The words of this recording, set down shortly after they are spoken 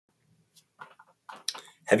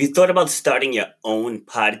Have you thought about starting your own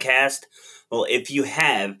podcast? Well, if you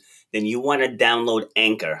have, then you want to download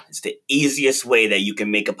Anchor. It's the easiest way that you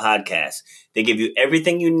can make a podcast. They give you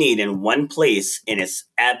everything you need in one place, and it's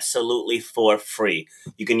absolutely for free.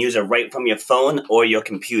 You can use it right from your phone or your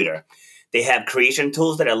computer. They have creation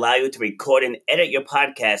tools that allow you to record and edit your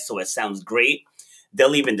podcast so it sounds great.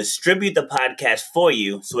 They'll even distribute the podcast for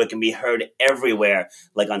you so it can be heard everywhere,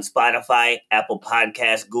 like on Spotify, Apple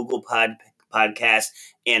Podcasts, Google Podcasts,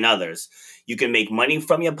 and others. You can make money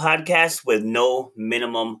from your podcast with no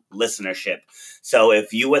minimum listenership. So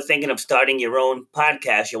if you were thinking of starting your own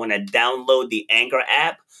podcast, you want to download the Anchor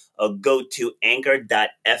app or go to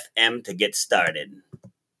anchor.fm to get started.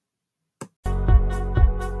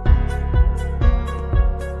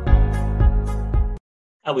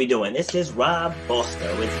 How we doing? This is Rob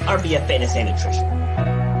Foster with RBF Fitness and Nutrition.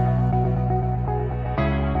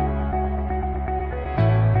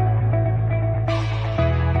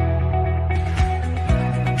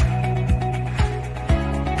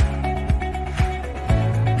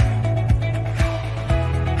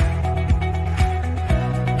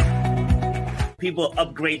 People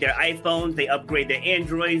upgrade their iPhones, they upgrade their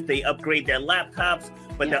Androids, they upgrade their laptops,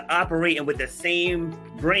 but they're operating with the same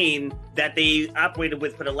brain that they operated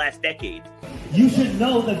with for the last decade. You should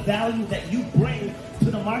know the value that you bring to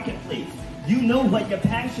the marketplace. You know what your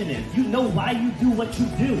passion is. You know why you do what you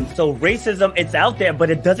do. So racism, it's out there, but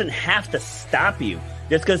it doesn't have to stop you.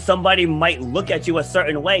 Just because somebody might look at you a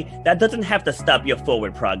certain way, that doesn't have to stop your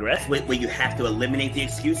forward progress. Where you have to eliminate the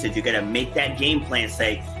excuses. You got to make that game plan,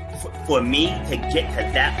 say, for me to get to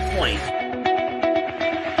that point.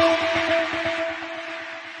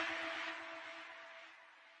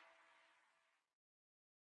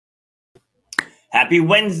 Happy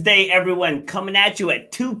Wednesday, everyone. Coming at you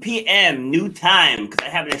at 2 p.m. new time, because I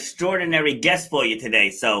have an extraordinary guest for you today.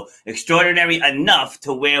 So extraordinary enough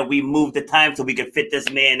to where we moved the time so we could fit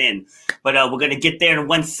this man in. But we're going to get there in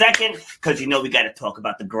 1 second, because we got to talk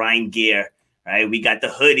about the grind gear, right? We got the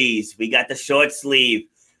hoodies. We got the short sleeve.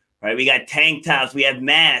 Right, we got tank tops, we have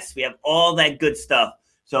masks, we have all that good stuff.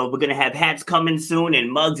 So we're going to have hats coming soon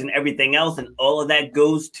and mugs and everything else. And all of that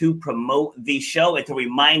goes to promote the show and to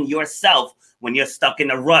remind yourself when you're stuck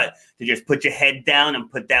in a rut to just put your head down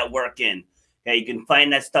and put that work in. Okay, you can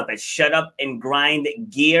find that stuff at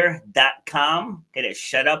shutupandgrindgear.com. Okay, that's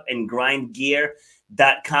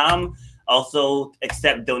shutupandgrindgear.com. Also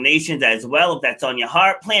accept donations as well if that's on your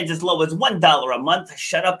heart. Plans as low as $1 a month.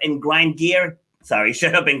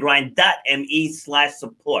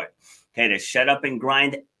 shutupandgrind.me/support. Okay, that's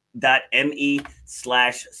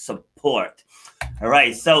shutupandgrind.me/support. All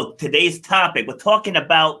right, so today's topic, we're talking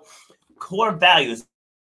about core values.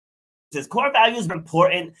 Is core values more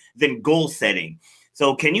important than goal setting?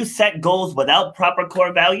 So can you set goals without proper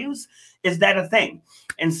core values? Is that a thing?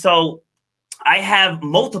 And so I have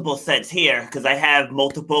multiple sets here because I have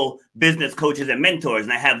multiple business coaches and mentors.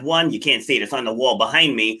 And I have one, you can't see it, it's on the wall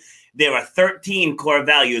behind me. There are 13 core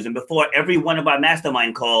values. And before every one of our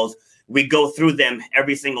mastermind calls, we go through them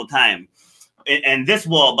every single time. And this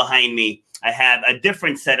wall behind me, I have a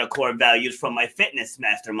different set of core values from my fitness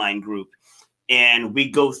mastermind group. And we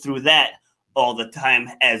go through that all the time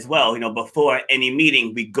as well. Before any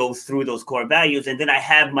meeting, we go through those core values. And then I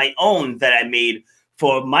have my own that I made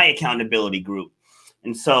for my accountability group.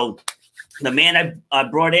 And so the man I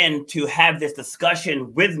brought in to have this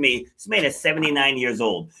discussion with me, this man is 79 years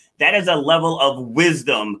old. That is a level of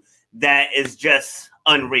wisdom that is just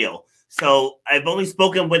unreal. So I've only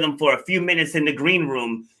spoken with him for a few minutes in the green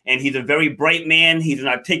room, and he's a very bright man. He's an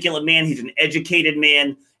articulate man. He's an educated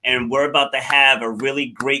man. And we're about to have a really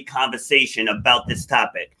great conversation about this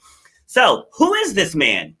topic. So who is this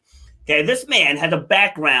man? Okay, this man has a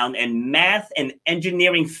background in math and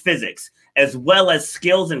engineering physics, as well as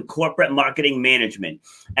skills in corporate marketing management.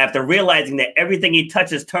 After realizing that everything he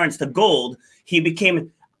touches turns to gold, he became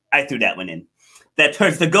an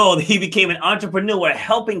entrepreneur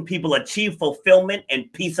helping people achieve fulfillment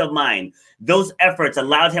and peace of mind. Those efforts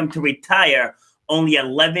allowed him to retire only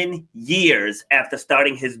 11 years after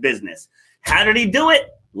starting his business. How did he do it?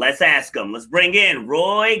 Let's ask him. Let's bring in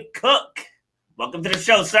Roy Cook. Welcome to the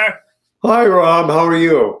show, sir. Hi, Rob. How are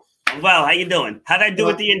you? Well, how you doing? How did I do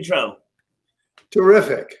with the intro?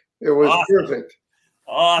 Terrific. It was perfect.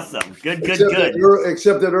 Awesome. Good.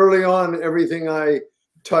 Except that early on, everything I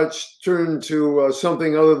touched turned to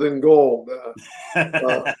something other than gold.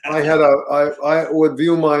 I would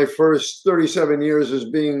view my first 37 years as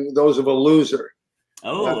being those of a loser.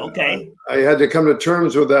 Oh, okay. I had to come to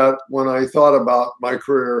terms with that when I thought about my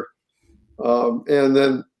career. And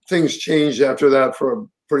then things changed after that for a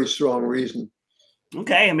pretty strong reason.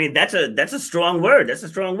 Okay, I mean that's a strong word. That's a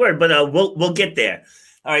strong word, but we'll get there.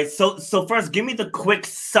 All right, so first, give me the quick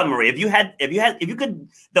summary. If you could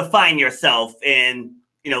define yourself in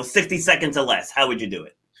 60 seconds or less, how would you do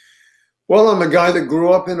it? Well, I'm a guy that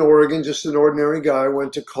grew up in Oregon, just an ordinary guy.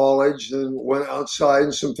 Went to college and went outside,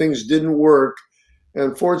 and some things didn't work.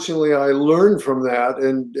 And fortunately, I learned from that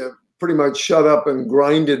and pretty much shut up and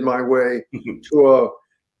grinded my way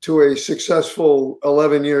to a successful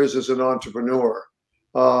 11 years as an entrepreneur.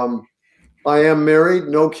 I am married,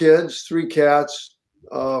 no kids, 3 cats,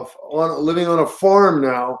 living on a farm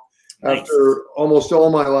now. Nice. After almost all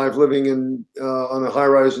my life living on a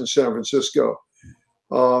high-rise in San Francisco.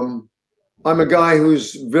 I'm a guy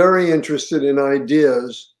who's very interested in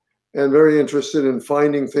ideas and very interested in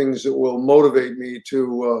finding things that will motivate me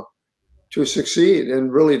to succeed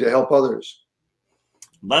and really to help others.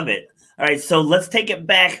 Love it. All right, so let's take it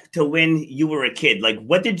back to when you were a kid. Like,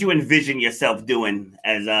 what did you envision yourself doing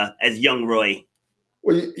as young Roy?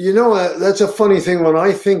 Well, that's a funny thing. When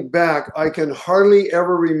I think back, I can hardly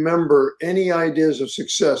ever remember any ideas of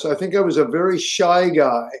success. I think I was a very shy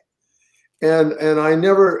guy, and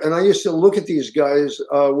I used to look at these guys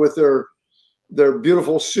with their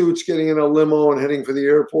beautiful suits, getting in a limo and heading for the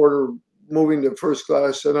airport or moving to first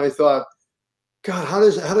class, and I thought, God, how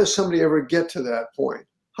does somebody ever get to that point?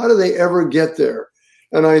 How do they ever get there?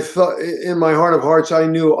 And I thought, in my heart of hearts, I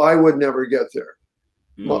knew I would never get there.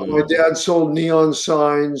 My dad sold neon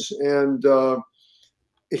signs, and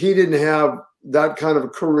he didn't have that kind of a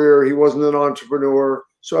career. He wasn't an entrepreneur,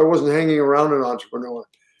 so I wasn't hanging around an entrepreneur.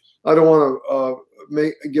 I don't want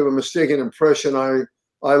to give a mistaken impression.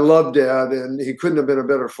 I love Dad, and he couldn't have been a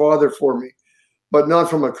better father for me, but not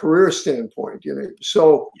from a career standpoint.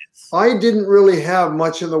 So yes. I didn't really have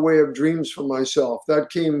much in the way of dreams for myself.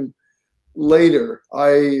 That came later.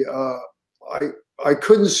 I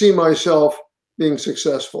couldn't see myself being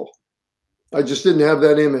successful. I just didn't have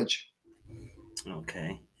that image.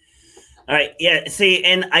 Okay. All right. Yeah. See,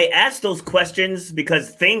 and I asked those questions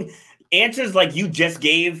because answers like you just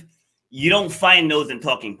gave, you don't find those in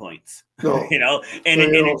talking points. No.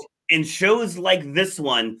 And in shows like this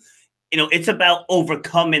one, it's about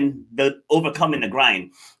overcoming the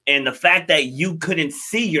grind. And the fact that you couldn't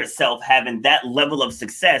see yourself having that level of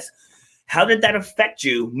success, how did that affect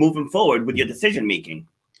you moving forward with your decision making?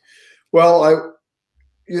 Well,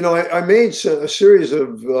 I made a series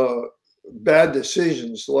of bad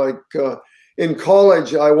decisions. Like in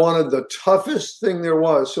college, I wanted the toughest thing there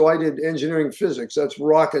was. So I did engineering physics. That's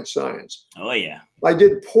rocket science. Oh, yeah. I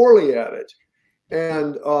did poorly at it.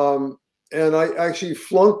 And I actually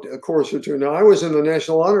flunked a course or two. Now, I was in the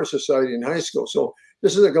National Honor Society in high school. So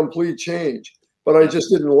this is a complete change. But I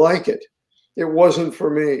just didn't like it. It wasn't for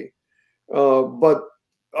me. But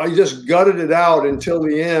I just gutted it out until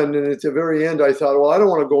the end. And at the very end, I thought, well, I don't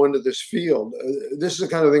want to go into this field. This is the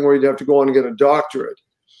kind of thing where you'd have to go on and get a doctorate.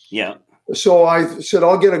 Yeah. So I said,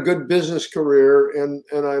 I'll get a good business career.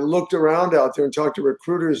 And I looked around out there and talked to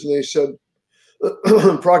recruiters, and they said,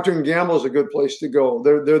 Procter & Gamble is a good place to go.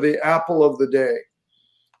 They're the apple of the day.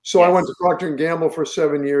 So yes. I went to Procter & Gamble for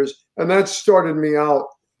 7 years, and that started me out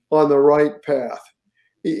on the right path.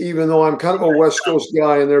 Even though I'm kind of a West Coast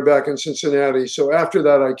guy and they're back in Cincinnati. So after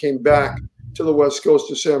that, I came back to the West Coast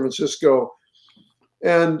to San Francisco.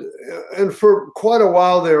 And for quite a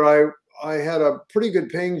while there, I had a pretty good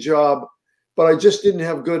paying job, but I just didn't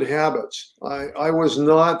have good habits. I was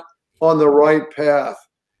not on the right path.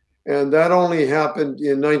 And that only happened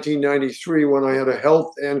in 1993 when I had a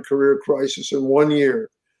health and career crisis in 1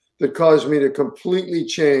 year that caused me to completely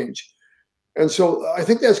change. And so I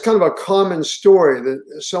think that's kind of a common story, that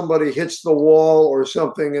somebody hits the wall or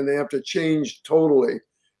something and they have to change totally.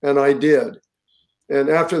 And I did. And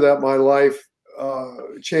after that, my life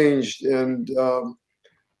changed, and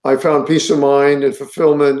I found peace of mind and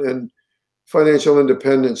fulfillment and financial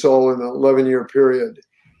independence all in an 11-year period.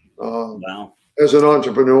 Wow. As an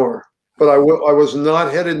entrepreneur. But I was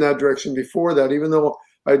not headed in that direction before that, even though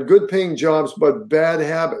I had good paying jobs, but bad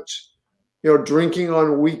habits. Drinking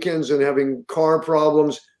on weekends and having car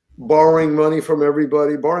problems, borrowing money from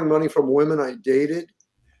everybody, borrowing money from women I dated,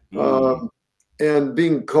 and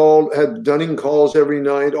being called, had dunning calls every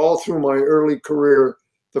night, all through my early career,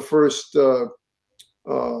 the first, up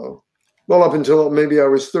until maybe I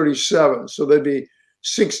was 37. So that'd be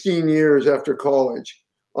 16 years after college.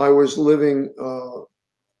 I was living,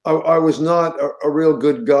 I was not a real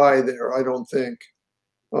good guy there, I don't think.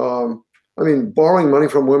 Borrowing money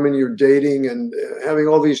from women you're dating and having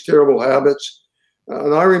all these terrible habits.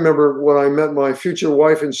 And I remember when I met my future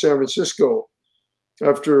wife in San Francisco,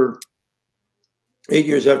 after 8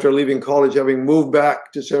 years after leaving college, having moved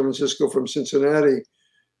back to San Francisco from Cincinnati,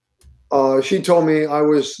 she told me I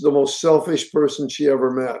was the most selfish person she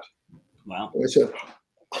ever met. Wow. I said,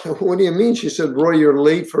 what do you mean? She said, Roy, you're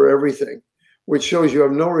late for everything, which shows you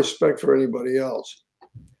have no respect for anybody else.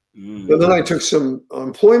 And then I took some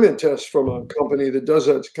employment tests from a company that does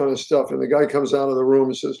that kind of stuff. And the guy comes out of the room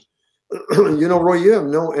and says, you know, Roy, you have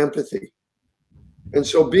no empathy. And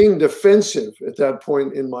so being defensive at that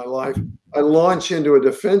point in my life, I launch into a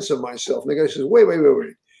defense of myself. And the guy says, wait.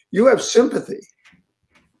 You have sympathy.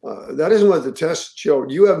 That isn't what the test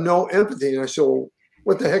showed. You have no empathy. And I said, well,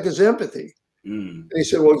 what the heck is empathy? And he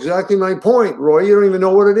said, well, exactly my point, Roy. You don't even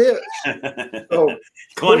know what it is. So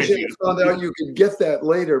I found out you could get that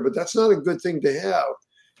later, but that's not a good thing to have,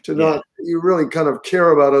 to not, you really kind of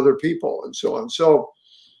care about other people and so on. So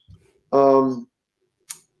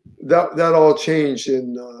that all changed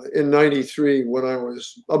in 93 when I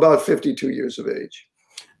was about 52 years of age.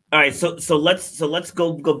 All right, so let's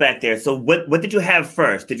go back there. So what did you have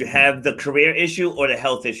first? Did you have the career issue or the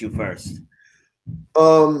health issue first?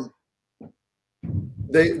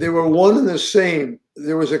 They were one and the same.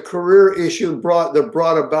 There was a career issue that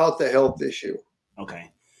brought about the health issue.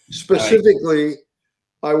 Okay. Specifically, right.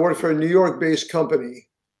 I worked for a New York-based company,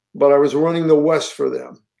 but I was running the West for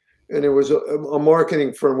them. And it was a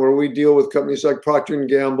marketing firm where we deal with companies like Procter &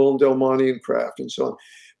 Gamble and Del Monte and Kraft and so on.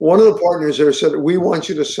 One of the partners there said, we want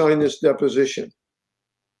you to sign this deposition.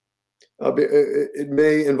 It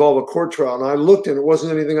may involve a court trial. And I looked and it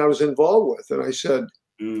wasn't anything I was involved with. And I said,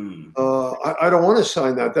 I don't want to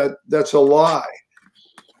sign that. That's a lie.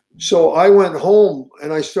 So I went home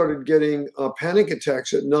and I started getting panic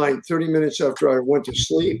attacks at night, 30 minutes after I went to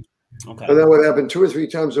sleep. Okay. And that would happen 2 or 3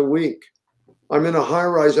 times a week. I'm in a high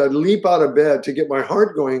rise. I'd leap out of bed to get my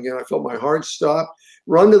heart going again. I felt my heart stop,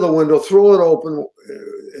 run to the window, throw it open.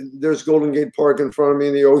 And there's Golden Gate Park in front of me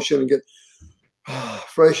in the ocean and get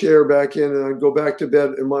fresh air back in. And I'd go back to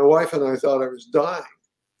bed. And my wife and I thought I was dying.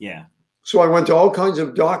 Yeah. So I went to all kinds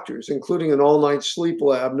of doctors, including an all-night sleep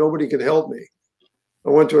lab. Nobody could help me.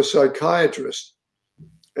 I went to a psychiatrist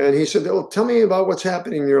and he said, oh, tell me about what's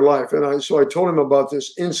happening in your life. And so I told him about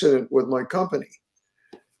this incident with my company.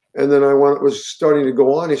 And then was starting to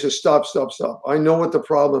go on. He said, stop. I know what the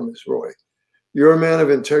problem is, Roy. You're a man of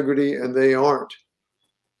integrity and they aren't.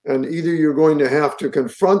 And either you're going to have to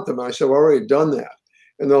confront them. I said, I've already done that.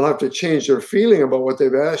 And they'll have to change their feeling about what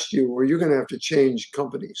they've asked you, or you're going to have to change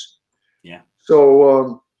companies. Yeah.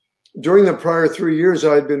 So during the prior 3 years,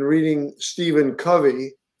 I'd been reading Stephen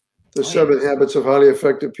Covey, The 7 Habits of Highly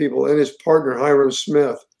Effective People, and his partner, Hiram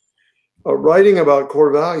Smith, writing about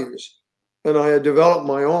core values. And I had developed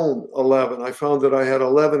my own 11. I found that I had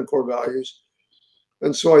 11 core values.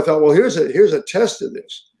 And so I thought, well, here's a test of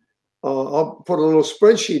this. I'll put a little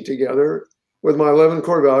spreadsheet together with my 11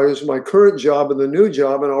 core values, my current job and the new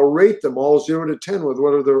job, and I'll rate them all 0 to 10 with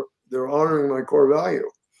whether they're honoring my core value.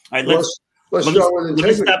 All right, let's start with integrity. Let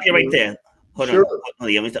me stop you right there. Hold on.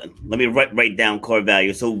 Let me write down core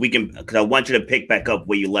value so we can, because I want you to pick back up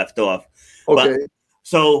where you left off. Okay. But,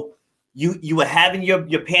 so you were having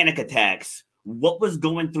your panic attacks. What was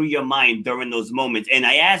going through your mind during those moments? And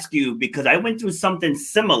I ask you because I went through something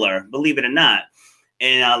similar, believe it or not.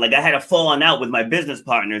 And I had a falling out with my business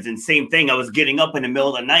partners, and same thing. I was getting up in the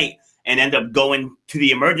middle of the night and end up going to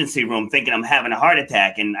the emergency room thinking I'm having a heart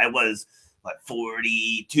attack. And I was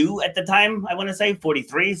 42 at the time, I want to say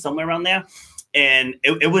 43, somewhere around there. And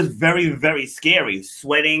it was very, very scary,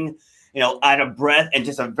 sweating, out of breath, and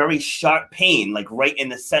just a very sharp pain, like right in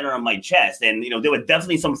the center of my chest. And, there were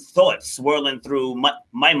definitely some thoughts swirling through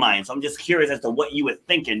my mind. So I'm just curious as to what you were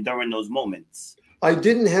thinking during those moments. I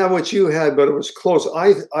didn't have what you had, but it was close.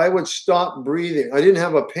 I would stop breathing. I didn't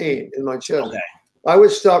have a pain in my chest. Okay. I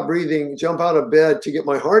would stop breathing, jump out of bed to get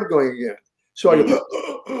my heart going again. So I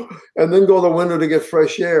go, and then go to the window to get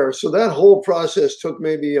fresh air. So that whole process took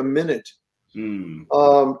maybe a minute. And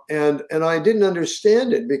I didn't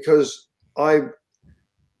understand it because my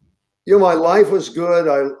life was good.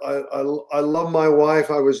 I love my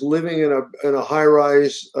wife. I was living in a high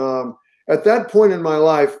rise. At that point in my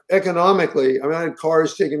life, economically, I had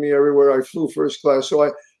cars taking me everywhere. I flew first class.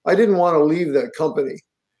 So I didn't want to leave that company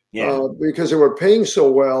because they were paying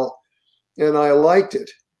so well and I liked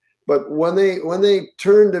it. But when they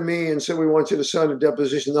turned to me and said, we want you to sign a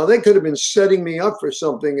deposition. Now, they could have been setting me up for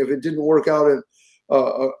something if it didn't work out in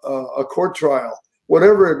a court trial.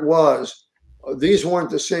 Whatever it was, these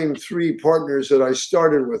weren't the same 3 partners that I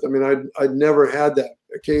started with. I'd never had that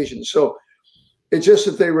occasion. So it's just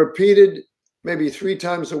that they repeated maybe 3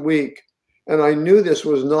 times a week. And I knew this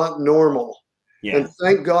was not normal. Yeah. And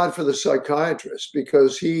thank God for the psychiatrist,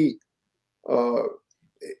 because he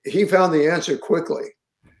he found the answer quickly.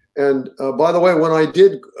 And by the way, when I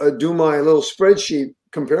did do my little spreadsheet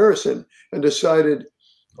comparison and decided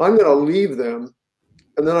I'm going to leave them,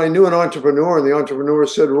 and then I knew an entrepreneur, and the entrepreneur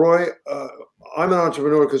said, Roy, I'm an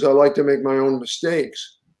entrepreneur because I like to make my own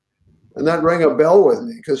mistakes. And that rang a bell with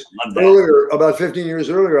me, because earlier, about 15 years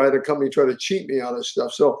earlier, I had a company try to cheat me out of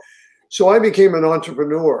stuff. So I became an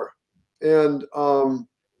entrepreneur. And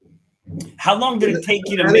how long did it take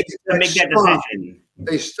you to make that decision?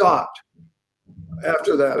 They stopped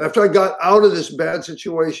after that. After I got out of this bad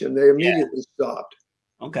situation, they immediately stopped.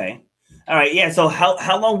 Okay. All right. Yeah. So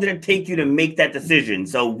how long did it take you to make that decision?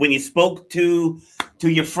 So when you spoke to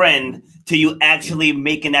your friend, to you actually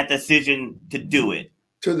making that decision to do it?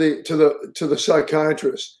 To the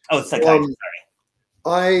psychiatrist. Oh, psychiatrist.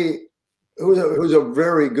 Sorry. Who's a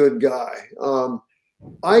very good guy.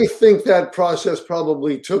 I think that process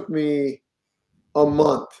probably took me a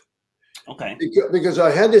month. Okay. Because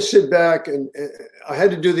I had to sit back and I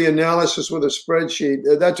had to do the analysis with a spreadsheet.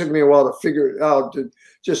 That took me a while to figure it out, to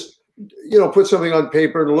just, put something on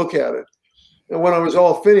paper and look at it. And when I was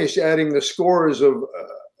all finished, adding the scores of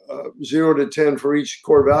 0 to 10 for each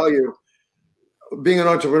core value, being an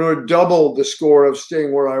entrepreneur doubled the score of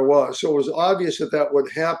staying where I was. So it was obvious that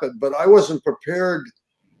would happen, but I wasn't prepared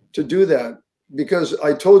to do that, because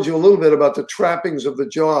I told you a little bit about the trappings of the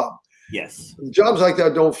job. Yes. Jobs like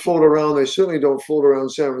that don't float around. They certainly don't float around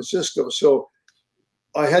San Francisco. So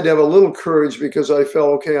I had to have a little courage, because I felt,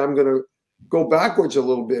 okay, I'm going to go backwards a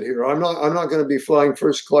little bit here. I'm not going to be flying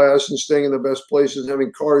first class and staying in the best places,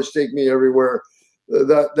 having cars take me everywhere.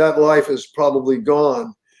 That life is probably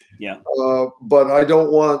gone. Yeah. But I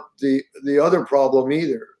don't want the other problem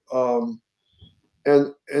either.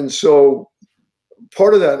 And so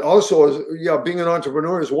part of that also is, being an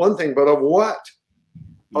entrepreneur is one thing, but of what?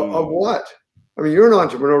 Of what? I mean, you're an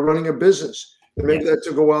entrepreneur running a business, and maybe that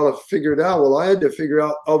took a while to figure it out. Well, I had to figure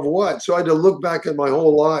out of what. So I had to look back at my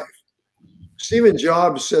whole life. Stephen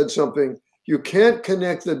Jobs said something: you can't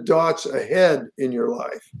connect the dots ahead in your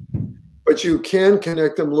life, but you can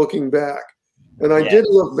connect them looking back. And I did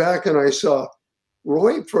look back, and I saw,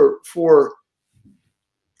 Roy, for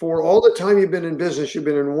all the time you've been in business, you've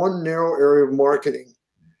been in one narrow area of marketing.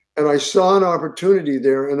 And I saw an opportunity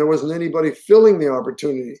there, and there wasn't anybody filling the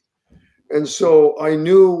opportunity. And so I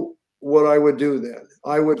knew what I would do then.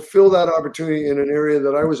 I would fill that opportunity in an area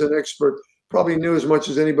that I was an expert, probably knew as much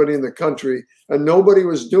as anybody in the country, and nobody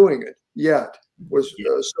was doing it yet.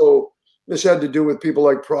 So this had to do with people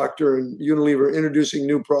like Procter and Unilever introducing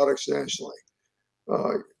new products nationally.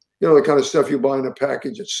 The kind of stuff you buy in a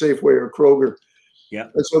package at Safeway or Kroger. Yeah.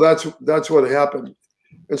 And so that's what happened.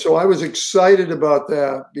 And so I was excited about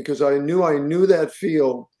that, because I knew that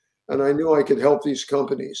field, and I knew I could help these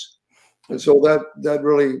companies. And so that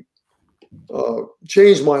really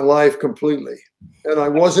changed my life completely. And I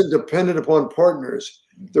wasn't dependent upon partners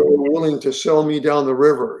that were willing to sell me down the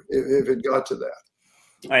river if it got to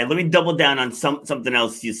that. All right, let me double down on something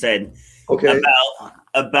else you said. Okay.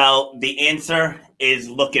 About the answer is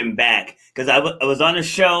looking back, because I was on a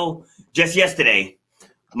show just yesterday.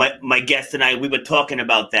 My guest and we were talking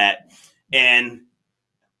about that, and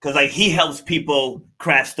because he helps people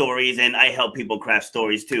craft stories, and I help people craft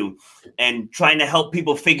stories too, and trying to help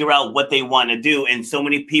people figure out what they want to do. And so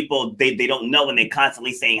many people they don't know, and they're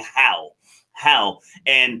constantly saying how.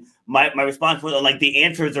 And my response was like, the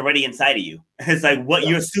answer is already inside of you. It's like what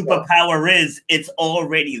your superpower is. It's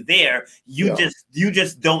already there. You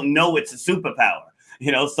just don't know it's a superpower.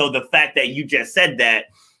 So the fact that you just said that,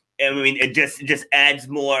 I mean, it just adds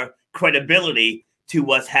more credibility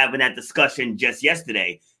to us having that discussion just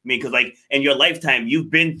yesterday. I mean, because in your lifetime,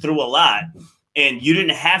 you've been through a lot, and you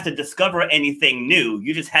didn't have to discover anything new.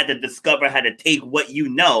 You just had to discover how to take what you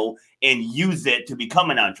know and use it to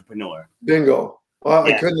become an entrepreneur. Bingo.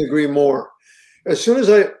 I couldn't agree more. As soon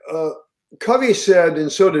as Covey said,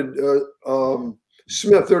 and so did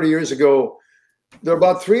Smith 30 years ago, there are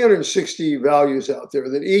about 360 values out there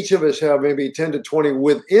that each of us have maybe 10 to 20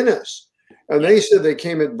 within us. And they said they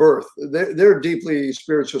came at birth. They're deeply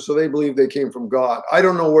spiritual, so they believe they came from God. I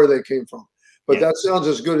don't know where they came from, but that sounds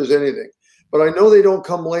as good as anything. But I know they don't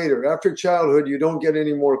come later. After childhood, you don't get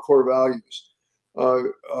any more core values.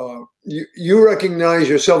 You recognize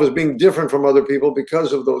yourself as being different from other people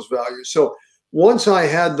because of those values. So once I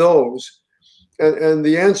had those, and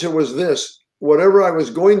the answer was this: whatever I was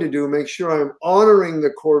going to do, make sure I'm honoring the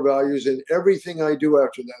core values in everything I do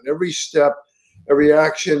after that, every step, every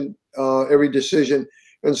action, every decision.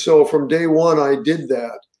 And so from day one, I did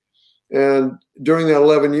that. And during that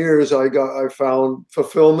 11 years, I found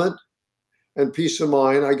fulfillment and peace of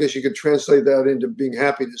mind. I guess you could translate that into being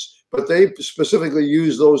happiness, but they specifically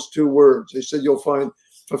use those two words. They said you'll find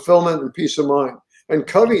fulfillment and peace of mind. And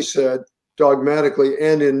Covey said dogmatically,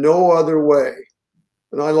 and in no other way.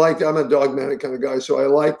 And I'm a dogmatic kind of guy, so I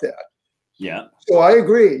like that. Yeah. So I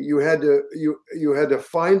agree. You had to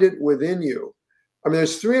find it within you. I mean,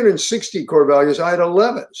 there's 360 core values. I had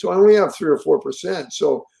 11, so I only have 3 or 4%.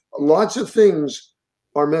 So lots of things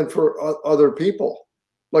are meant for other people.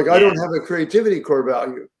 Like I don't have a creativity core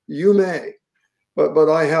value. You may, but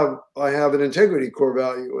I have an integrity core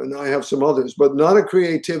value, and I have some others, but not a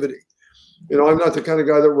creativity. You know, I'm not the kind of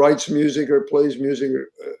guy that writes music or plays music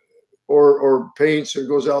or paints or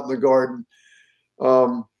goes out in the garden.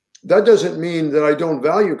 That doesn't mean that I don't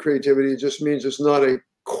value creativity. It just means it's not a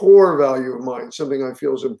core value of mine, something I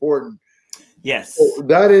feel is important. Yes. So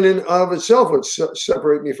that in and of itself would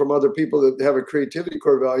separate me from other people that have a creativity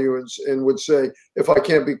core value and would say, if I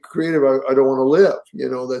can't be creative, I don't want to live. You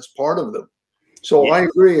know, that's part of them. So I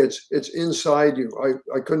agree. It's inside you.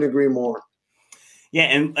 I couldn't agree more. Yeah,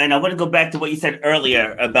 and I want to go back to what you said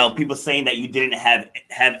earlier about people saying that you didn't have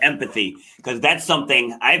empathy, because that's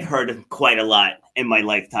something I've heard quite a lot in my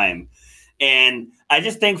lifetime. And I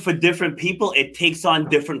just think for different people, it takes on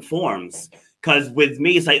different forms. Because with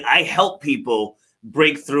me, it's like I help people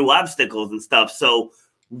break through obstacles and stuff. So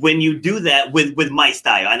when you do that with my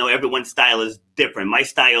style, I know everyone's style is different. My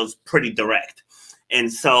style is pretty direct.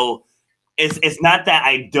 And so it's not that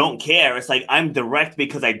I don't care. It's like I'm direct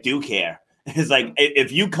because I do care. It's like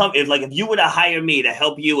if you were to hire me to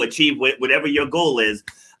help you achieve whatever your goal is,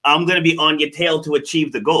 I'm going to be on your tail to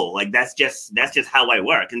achieve the goal. Like that's just how I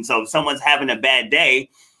work. And so if someone's having a bad day,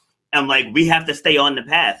 I'm like, we have to stay on the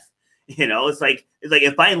path. You know, it's like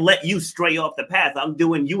if I let you stray off the path, I'm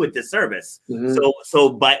doing you a disservice. Mm-hmm. So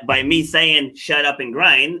by me saying shut up and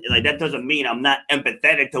grind, like that doesn't mean I'm not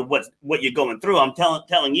empathetic to what you're going through. I'm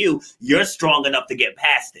telling you, you're strong enough to get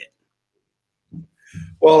past it.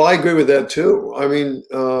 Well, I agree with that too. I mean,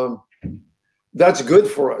 that's good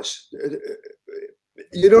for us.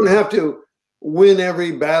 You don't have to win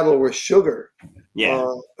every battle with sugar.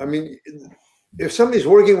 Yeah. I mean, if somebody's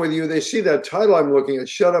working with you, they see that title I'm looking at,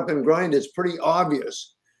 shut up and grind. It's pretty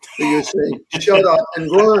obvious that you're saying shut up and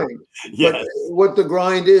grind. Yes. But what the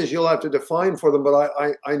grind is, you'll have to define for them, but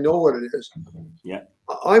I know what it is. Yeah.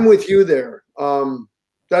 I'm with you there.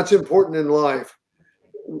 That's important in life.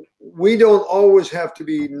 We don't always have to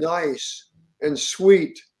be nice and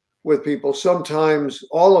sweet with people. Sometimes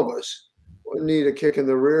all of us need a kick in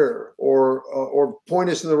the rear or point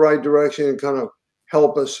us in the right direction and kind of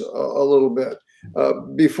help us a little bit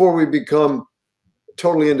before we become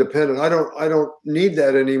totally independent. I don't need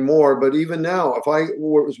that anymore. But even now, if I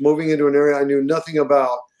was moving into an area I knew nothing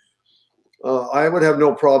about, I would have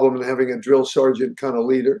no problem in having a drill sergeant kind of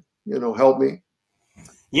leader, help me.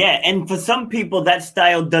 Yeah, and for some people that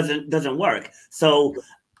style doesn't work. So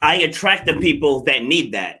I attract the people that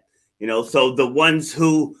need that. So the ones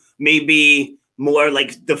who may be more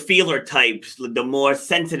like the feeler types, the more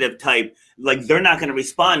sensitive type, like they're not going to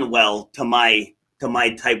respond well to my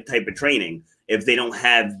type of training if they don't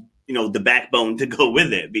have the backbone to go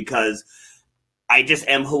with it, because I just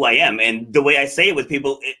am who I am. And the way I say it with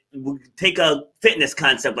people, take a fitness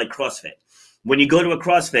concept like CrossFit. When you go to a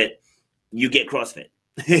CrossFit, you get CrossFit.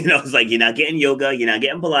 It's like you're not getting yoga, you're not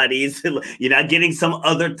getting Pilates, you're not getting some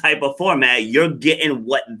other type of format. You're getting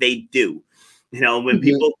what they do. When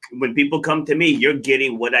people come to me, you're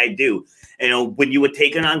getting what I do. When you were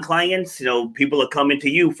taking on clients, people are coming to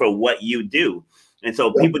you for what you do. And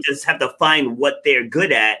so people just have to find what they're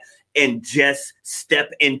good at and just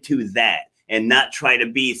step into that and not try to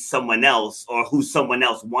be someone else or who someone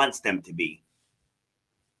else wants them to be.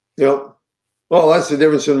 Yeah. Well, that's the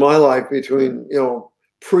difference in my life between,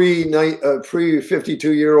 pre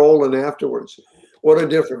 52-year-old and afterwards. What a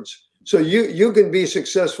difference. So you can be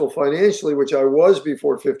successful financially, which I was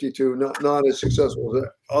before 52, not as successful as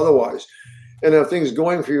otherwise, and have things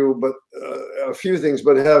going for you, but a few things,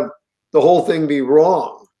 but have the whole thing be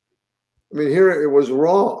wrong. I mean, here it was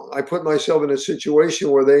wrong. I put myself in a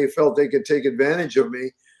situation where they felt they could take advantage of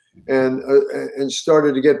me, and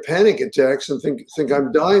started to get panic attacks and think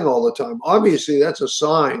I'm dying all the time. Obviously, that's a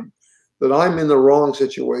sign that I'm in the wrong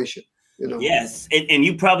situation. Yes, and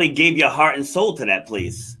you probably gave your heart and soul to that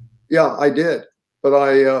place. Yeah, I did. But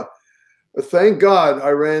I thank God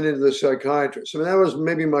I ran into the psychiatrist. I mean, that was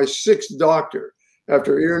maybe my 6th doctor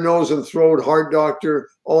after ear, nose, and throat, heart doctor,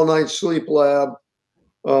 all-night sleep lab.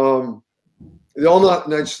 The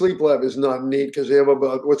all-night sleep lab is not neat because they have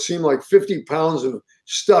about what seemed like 50 pounds of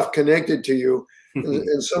stuff connected to you.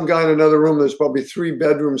 And some guy in another room, there's probably 3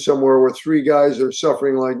 bedrooms somewhere where 3 guys are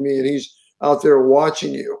suffering like me, and he's out there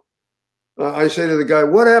watching you. I say to the guy,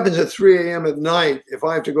 what happens at 3 a.m. at night if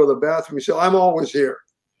I have to go to the bathroom? He said, I'm always here.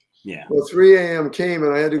 Yeah. Well, 3 a.m. came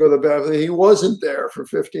and I had to go to the bathroom. He wasn't there for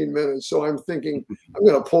 15 minutes. So I'm thinking, I'm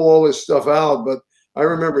going to pull all this stuff out. But I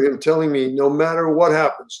remember him telling me, no matter what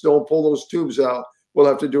happens, don't pull those tubes out. We'll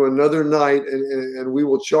have to do another night and we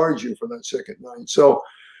will charge you for that second night. So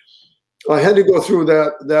I had to go through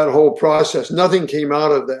that whole process. Nothing came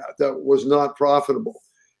out of that was not profitable.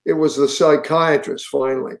 It was the psychiatrist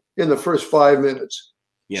finally, in the first 5 minutes,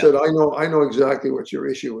 said, I know exactly what your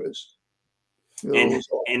issue is. You know,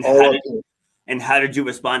 and how did you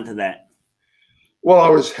respond to that? Well, I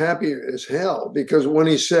was happy as hell, because when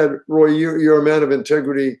he said, Roy, you're a man of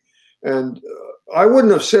integrity, and I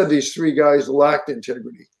wouldn't have said these three guys lacked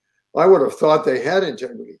integrity. I would have thought they had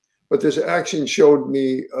integrity, but this action showed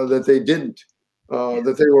me that they didn't,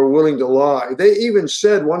 that they were willing to lie. They even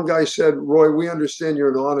said, one guy said, Roy, we understand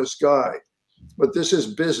you're an honest guy, but this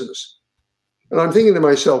is business. And I'm thinking to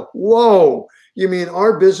myself, whoa, you mean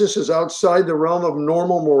our business is outside the realm of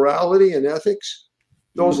normal morality and ethics?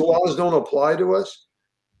 Those laws don't apply to us?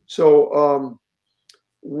 So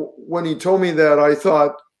when he told me that, I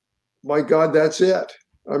thought, my God, that's it.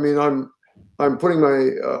 I mean, I'm putting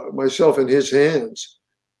myself in his hands.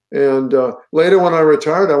 And later when I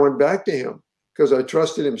retired, I went back to him because I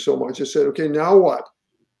trusted him so much. I said, okay, now what?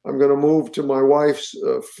 I'm going to move to my wife's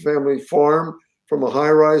family farm from a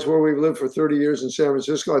high rise where we've lived for 30 years in San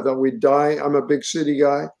Francisco. I thought we'd die. I'm a big city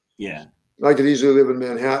guy. Yeah. I could easily live in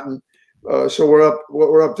Manhattan. So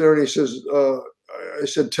we're up there, and he says, I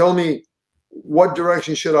said, tell me, what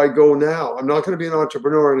direction should I go now? I'm not going to be an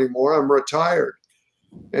entrepreneur anymore. I'm retired.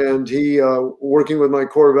 And he, working with my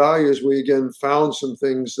core values, we again found some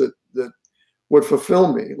things that would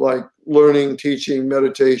fulfill me, like learning, teaching,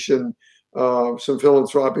 meditation, some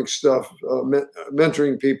philanthropic stuff,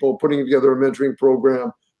 mentoring people, putting together a mentoring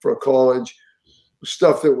program for a college,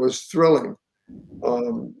 stuff that was thrilling.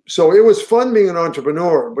 So it was fun being an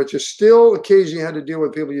entrepreneur, but you still occasionally had to deal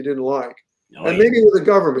with people you didn't like. And maybe with the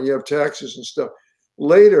government, you have taxes and stuff.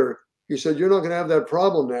 Later, he said, you're not going to have that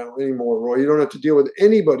problem now anymore, Roy. You don't have to deal with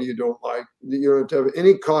anybody you don't like. You don't have to have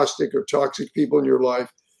any caustic or toxic people in your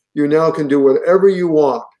life. You now can do whatever you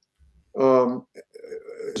want,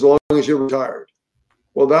 as long as you're retired.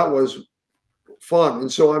 Well, that was fun.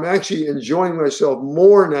 And so I'm actually enjoying myself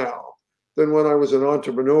more now than when I was an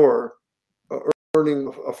entrepreneur,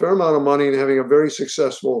 earning a fair amount of money and having a very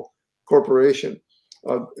successful corporation.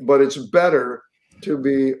 But it's better to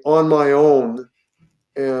be on my own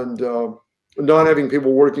and not having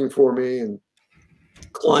people working for me and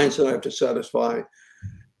clients that I have to satisfy.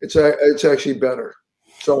 It's actually better.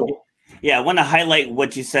 So yeah, I want to highlight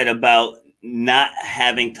what you said about not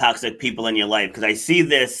having toxic people in your life, because I see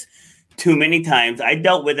this too many times. I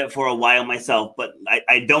dealt with it for a while myself, but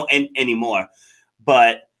I don't anymore.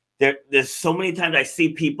 But there's so many times I see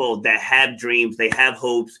people that have dreams, they have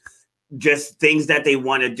hopes, just things that they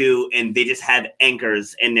want to do, and they just have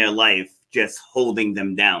anchors in their life just holding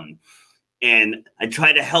them down. And I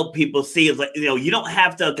try to help people see, it's like, you don't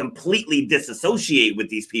have to completely disassociate with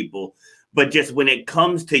these people, but just when it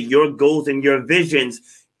comes to your goals and your visions,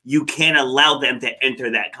 you can't allow them to enter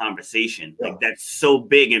that conversation. Yeah. Like, that's so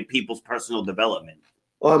big in people's personal development.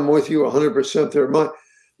 I'm with you 100% there.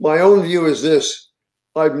 My own view is this: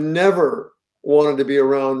 I've never wanted to be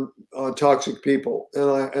around toxic people,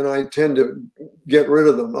 and I tend to get rid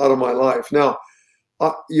of them out of my life. Now,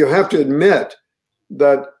 you have to admit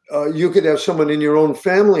that you could have someone in your own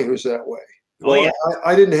family who's that way. Well, yeah.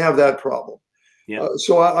 I didn't have that problem. Yeah.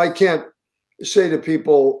 So I can't say to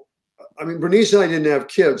people, I mean, Bernice and I didn't have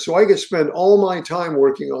kids, so I could spend all my time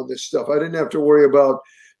working on this stuff. I didn't have to worry about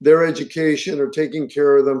their education or taking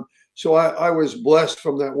care of them. So I was blessed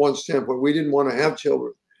from that one standpoint. We didn't want to have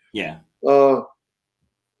children. Yeah. But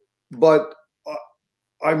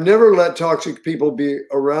I've never let toxic people be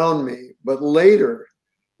around me. But later,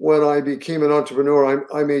 when I became an entrepreneur,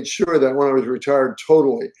 I made sure that when I was retired,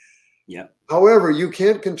 totally. Yeah. However, you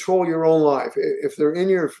can't control your own life. If they're in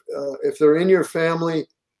your family,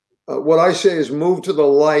 what I say is move to the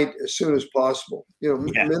light as soon as possible.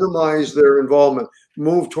 Minimize their involvement.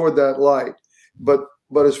 Move toward that light. But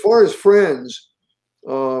as far as friends,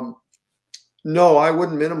 no, I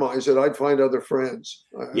wouldn't minimize it. I'd find other friends.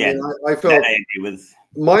 I felt I agree with.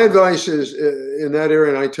 My advice is in that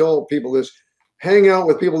area, and I tell people this: hang out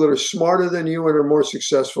with people that are smarter than you and are more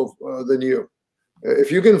successful than you.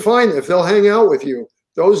 If you can find, if they'll hang out with you,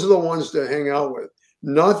 those are the ones to hang out with,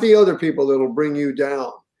 not the other people that'll bring you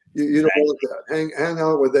down. You don't want that. Hang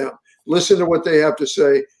out with them. Listen to what they have to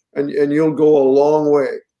say, and you'll go a long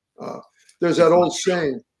way. There's that old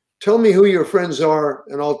saying: tell me who your friends are,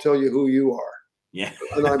 and I'll tell you who you are. Yeah.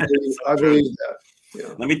 And I believe that.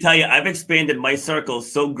 Yeah. Let me tell you, I've expanded my circle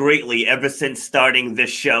so greatly ever since starting this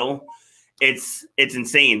show. It's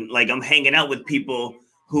insane. Like, I'm hanging out with people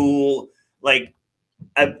who, like,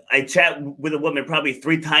 I chat with a woman probably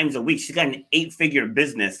 3 times a week. She's got an 8-figure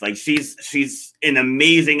business. Like, she's an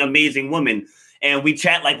amazing woman. And we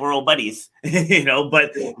chat like we're old buddies, you know,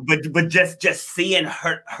 but just seeing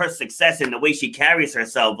her success and the way she carries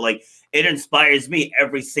herself, like, it inspires me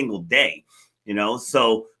every single day, you know?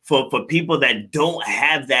 So for people that don't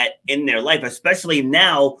have that in their life, especially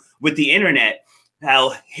now with the internet,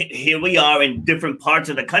 how here we are in different parts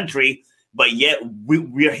of the country, but yet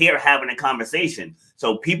we're here having a conversation.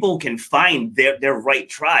 So people can find their right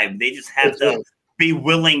tribe. They just have to be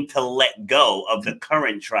willing to let go of the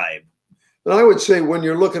current tribe. And I would say when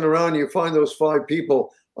you're looking around, you find those 5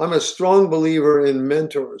 people. I'm a strong believer in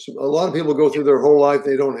mentors. A lot of people go through their whole life,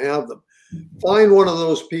 they don't have them. Find one of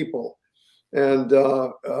those people. And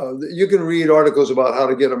you can read articles about how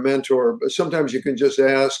to get a mentor, but sometimes you can just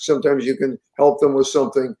ask. Sometimes you can help them with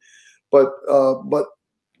something. But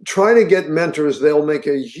try to get mentors. They'll make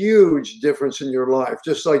a huge difference in your life.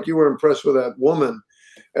 Just like you were impressed with that woman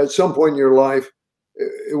at some point in your life,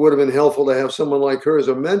 it would have been helpful to have someone like her as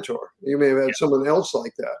a mentor. You may have had someone else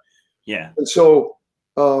like that. Yeah. And so,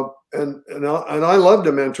 and I love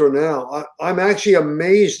to mentor now. I'm actually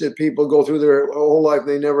amazed that people go through their whole life,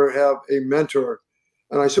 they never have a mentor.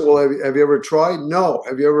 And I said, well, have you ever tried? No.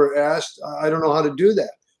 Have you ever asked? I don't know how to do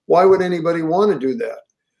that. Why would anybody want to do that?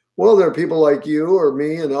 Well, there are people like you or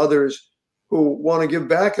me and others who want to give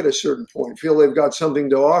back at a certain point, feel they've got something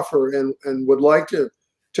to offer and would like to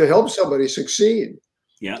help somebody succeed.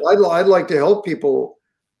 Yeah, I'd like to help people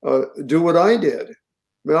do what I did. I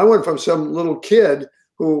mean, I went from some little kid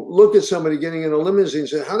who looked at somebody getting in a limousine and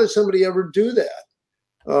said, how did somebody ever do that?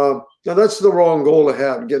 Now, that's the wrong goal to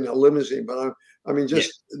have, getting a limousine. But I mean,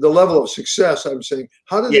 just the level of success, I'm saying,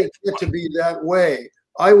 how did they get to be that way?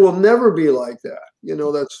 I will never be like that. You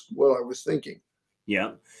know, that's what I was thinking.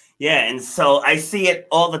 Yeah. Yeah. And so I see it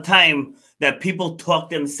all the time that people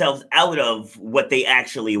talk themselves out of what they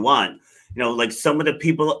actually want. You know, like some of the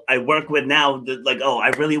people I work with now, like, oh, I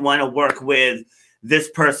really want to work with this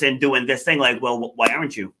person doing this thing. Like, well, why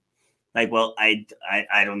aren't you? Like, well, I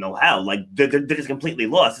don't know how. Like, they're just completely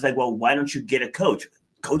lost. It's like, well, why don't you get a coach?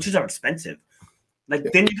 Coaches are expensive. Like,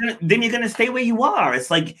 then you're gonna stay where you are. It's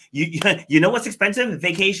like you know what's expensive?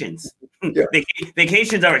 Vacations. Yeah.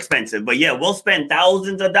 Vacations are expensive, but yeah, we'll spend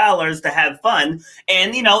thousands of dollars to have fun,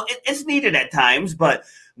 and you know it's needed at times. But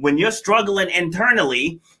when you're struggling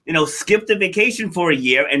internally, you know, skip the vacation for a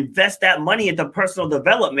year, invest that money into personal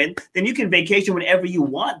development, then you can vacation whenever you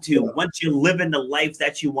want to once you're living the life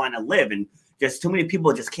that you want to live. And just too many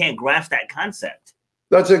people just can't grasp that concept.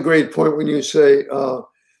 That's a great point when you say.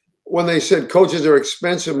 When they said coaches are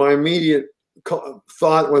expensive, my immediate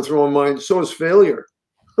thought went through my mind, so is failure.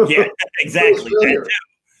 Yeah, exactly. Failure.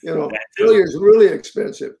 You know, failure is really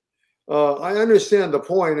expensive. I understand the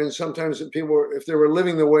point, and sometimes people, if they were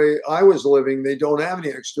living the way I was living, they don't have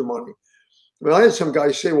any extra money. I mean, I had some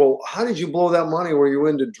guys say, well, how did you blow that money? Were you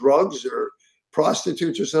into drugs or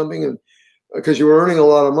prostitutes or something? And because you were earning a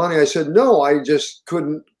lot of money? I said, no, I just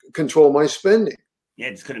couldn't control my spending. Yeah,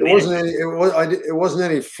 it just couldn't. It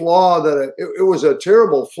wasn't any flaw that it was a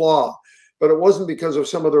terrible flaw, but it wasn't because of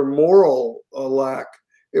some other moral lack.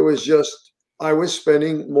 It was just I was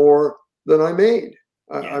spending more than I made.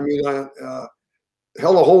 I mean,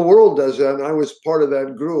 hell, the whole world does that, and I was part of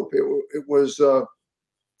that group. It was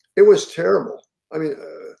terrible. I mean,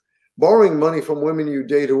 borrowing money from women you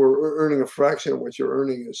date who are earning a fraction of what you're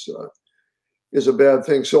earning is a bad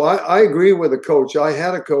thing. So I agree with a coach. I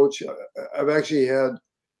had a coach. I've actually had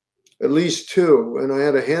at least 2, and I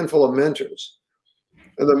had a handful of mentors.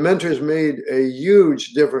 And the mentors made a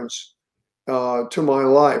huge difference to my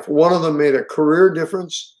life. One of them made a career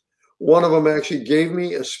difference. One of them actually gave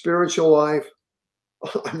me a spiritual life.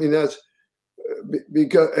 I mean, that's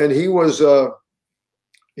because, and he was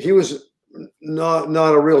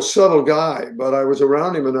not a real subtle guy, but I was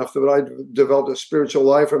around him enough that I developed a spiritual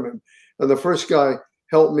life from him. And the first guy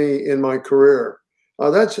helped me in my career.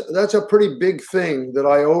 That's a pretty big thing that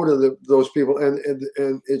I owe to those people, and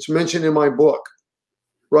it's mentioned in my book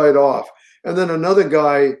right off. And then another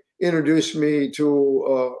guy introduced me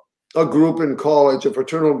to a group in college, a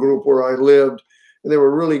fraternal group where I lived, and they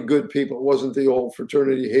were really good people. It wasn't the old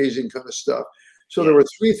fraternity hazing kind of stuff. So there were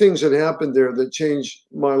 3 things that happened there that changed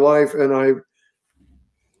my life, and I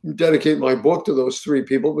dedicate my book to those 3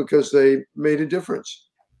 people because they made a difference.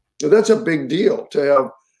 That's a big deal to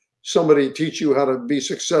have somebody teach you how to be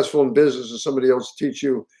successful in business and somebody else teach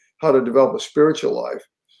you how to develop a spiritual life.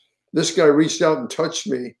 This guy reached out and touched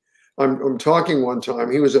me. I'm talking one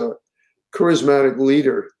time. He was a charismatic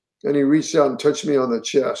leader, and he reached out and touched me on the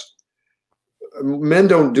chest. Men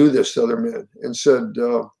don't do this to other men, and said,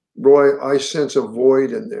 Roy, I sense a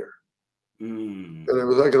void in there. And it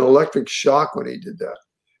was like an electric shock when he did that.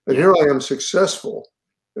 And here I am, successful,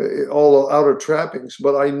 all out of trappings,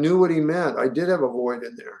 but I knew what he meant. I did have a void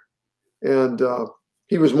in there. And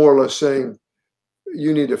he was more or less saying,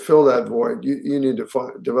 you need to fill that void. You need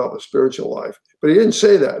to develop a spiritual life. But he didn't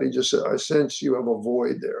say that. He just said, I sense you have a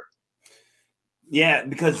void there. Yeah,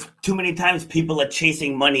 because too many times people are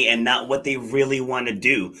chasing money and not what they really want to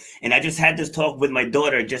do. And I just had this talk with my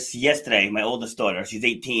daughter just yesterday, my oldest daughter. She's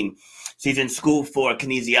 18. She's in school for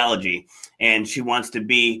kinesiology, and she wants to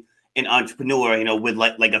be an entrepreneur, you know, with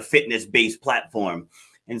like a fitness-based platform.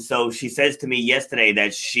 And so she says to me yesterday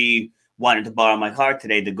that she wanted to borrow my car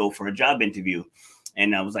today to go for a job interview.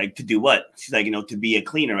 And I was like, to do what? She's like, you know, to be a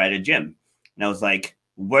cleaner at a gym. And I was like,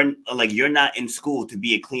 you're not in school to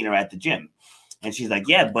be a cleaner at the gym. And she's like,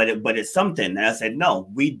 yeah, but it's something. And I said, no,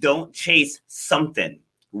 we don't chase something.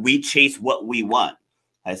 We chase what we want.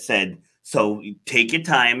 I said, so take your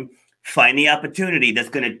time, find the opportunity that's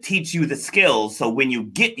going to teach you the skills. So when you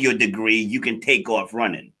get your degree, you can take off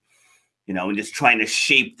running, you know, and just trying to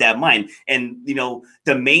shape that mind. And, you know,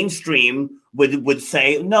 the mainstream would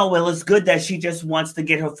say, no, well, it's good that she just wants to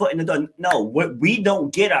get her foot in the door. No, we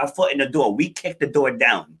don't get our foot in the door. We kick the door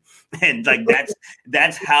down. And like,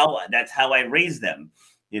 that's how I raised them,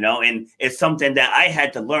 you know, and it's something that I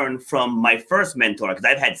had to learn from my first mentor, because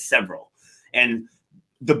I've had several. And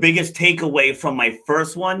the biggest takeaway from my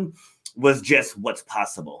first one was just what's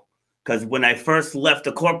possible. Because when I first left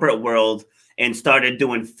the corporate world and started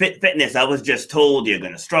doing fitness, I was just told you're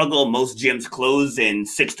going to struggle. Most gyms close in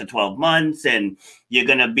 6 to 12 months and you're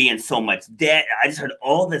going to be in so much debt. I just heard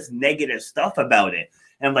all this negative stuff about it.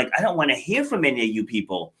 And I'm like, I don't want to hear from any of you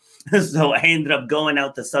people. So I ended up going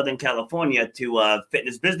out to Southern California to a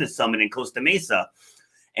fitness business summit in Costa Mesa.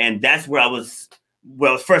 And that's where I was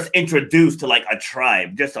first introduced to like a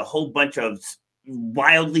tribe, just a whole bunch of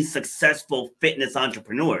wildly successful fitness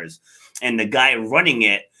entrepreneurs. And the guy running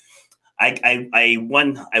it, I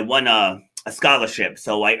won a scholarship.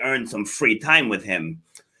 So I earned some free time with him.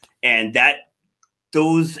 And it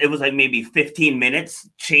was like maybe 15 minutes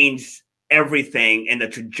changed everything in the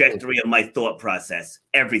trajectory of my thought process,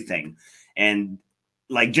 everything. And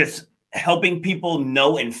like just helping people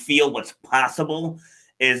know and feel what's possible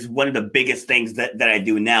is one of the biggest things that I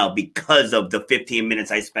do now because of the 15 minutes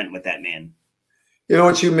I spent with that man. You know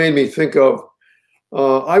what you made me think of?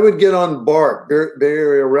 I would get on BART, Bay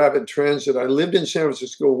Area Rapid Transit. I lived in San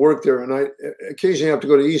Francisco, worked there, and I occasionally have to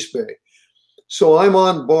go to East Bay. So I'm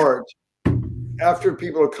on BART after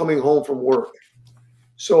people are coming home from work.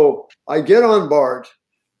 So I get on BART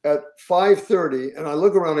at 5:30 and I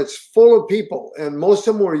look around, it's full of people and most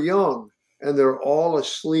of them were young and they're all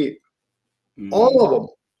asleep, all of them.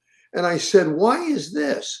 And I said, why is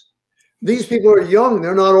this? These people are young.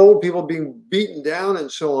 They're not old people being beaten down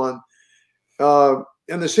and so on.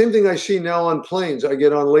 And the same thing I see now on planes. I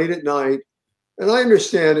get on late at night and I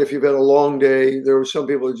understand if you've had a long day, there were some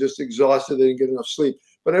people who are just exhausted, they didn't get enough sleep,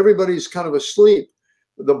 but everybody's kind of asleep.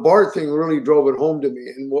 The BART thing really drove it home to me.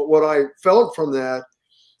 And what I felt from that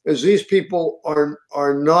is these people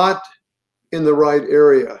are not in the right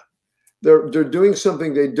area. They're doing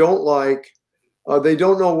something they don't like. They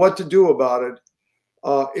don't know what to do about it.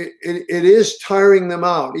 It is tiring them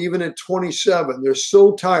out. Even at 27, they're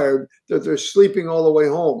so tired that they're sleeping all the way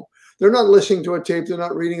home. They're not listening to a tape. They're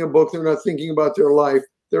not reading a book. They're not thinking about their life.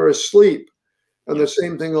 They're asleep. And the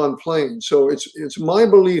same thing on planes. So it's my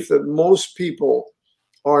belief that most people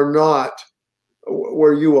are not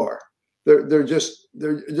where you are. They're just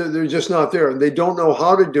not there, and they don't know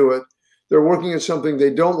how to do it. They're working at something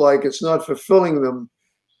they don't like. It's not fulfilling them.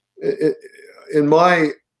 In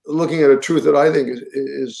my looking at a truth that I think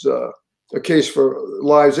is a case for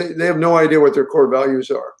lives, they have no idea what their core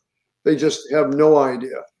values are. They just have no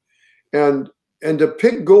idea. And to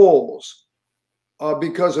pick goals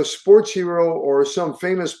because a sports hero or some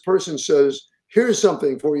famous person says, "Here's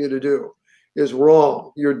something for you to do," is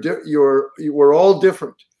wrong. We're all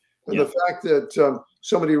different. And the fact that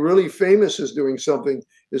somebody really famous is doing something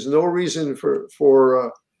is no reason for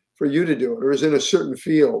you to do it, or is in a certain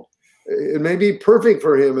field. It may be perfect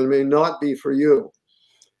for him and may not be for you.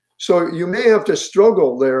 So you may have to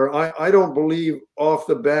struggle there. I don't believe off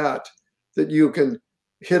the bat that you can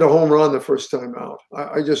hit a home run the first time out.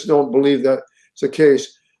 I just don't believe that's the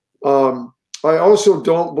case. I also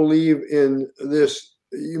don't believe in this.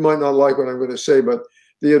 You might not like what I'm going to say, but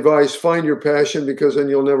the advice, find your passion, because then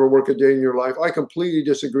you'll never work a day in your life. I completely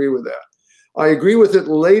disagree with that. I agree with it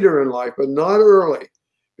later in life, but not early,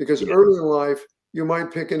 because early in life, you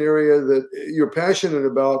might pick an area that you're passionate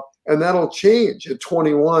about, and that'll change at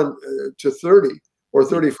 21 to 30 or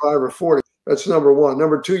 35 or 40. That's number one.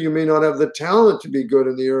 Number two, you may not have the talent to be good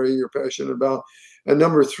in the area you're passionate about. And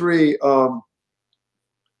number three,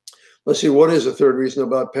 let's see, what is the third reason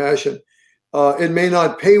about passion? It may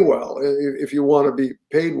not pay well if you want to be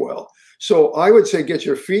paid well. So I would say get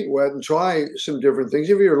your feet wet and try some different things.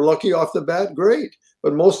 If you're lucky off the bat, great.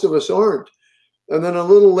 But most of us aren't. And then a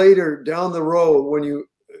little later down the road, when you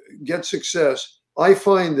get success, I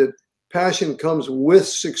find that passion comes with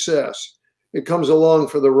success. It comes along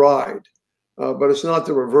for the ride, but it's not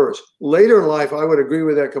the reverse. Later in life, I would agree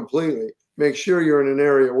with that completely. Make sure you're in an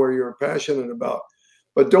area where you're passionate about,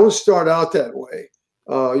 but don't start out that way.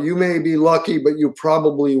 You may be lucky, but you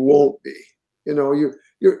probably won't be. You know,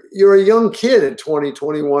 you're a young kid at 20,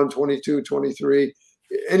 21, 22, 23.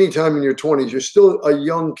 Anytime in your 20s, you're still a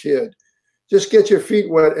young kid. Just get your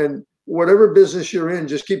feet wet, and whatever business you're in,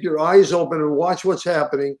 just keep your eyes open and watch what's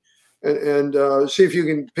happening, and see if you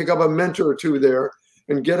can pick up a mentor or two there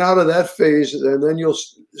and get out of that phase. And then you'll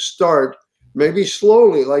start, maybe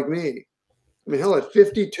slowly, like me. I mean, hell, at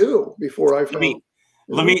 52 before I found.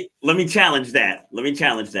 Let me challenge that. Let me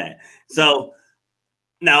challenge that. So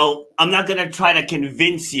now I'm not gonna try to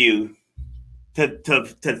convince you to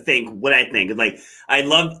think what I think. Like I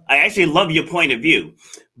actually love your point of view,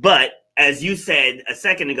 but as you said a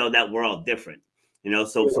second ago, that we're all different. You know,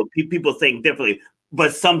 so people think differently.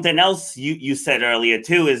 But something else you said earlier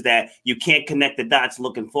too is that you can't connect the dots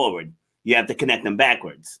looking forward. You have to connect them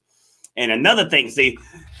backwards. And another thing, see,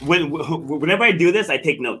 whenever I do this, I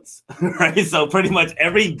take notes, right? So pretty much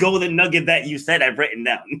every golden nugget that you said, I've written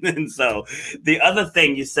down. And so the other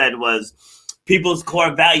thing you said was people's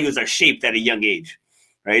core values are shaped at a young age,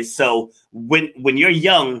 right? So when you're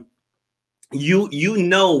young, you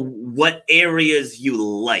know what areas you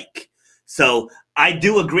like. So I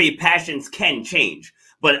do agree passions can change,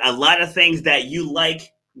 but a lot of things that you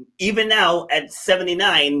like, even now at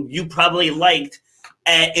 79, you probably liked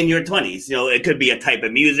in your 20s. You know, it could be a type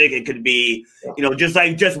of music. It could be, you know, just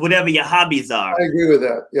whatever your hobbies are. I agree with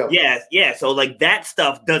that. Yeah. Yeah. So like that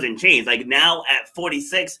stuff doesn't change. Like now at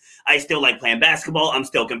 46, I still like playing basketball. I'm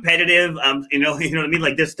still competitive. You know what I mean?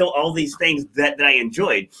 Like there's still all these things that I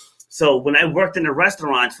enjoyed. So when I worked in the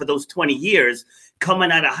restaurants for those 20 years,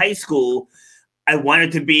 coming out of high school, I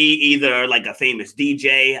wanted to be either like a famous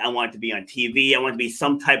DJ. I wanted to be on TV. I wanted to be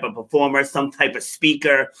some type of performer, some type of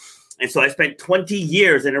speaker. And so I spent 20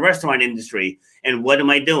 years in the restaurant industry. And what am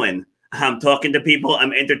I doing? I'm talking to people.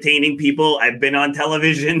 I'm entertaining people. I've been on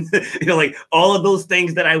television, you know, like all of those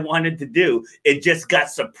things that I wanted to do. It just got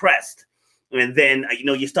suppressed. And then, you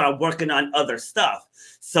know, you start working on other stuff.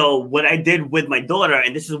 So what I did with my daughter,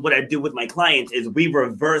 and this is what I do with my clients, is we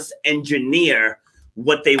reverse engineer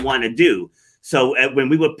what they want to do. So when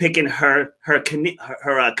we were picking her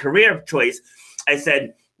career choice, I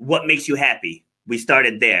said, what makes you happy? We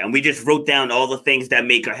started there, and we just wrote down all the things that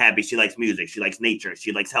make her happy. She likes music. She likes nature.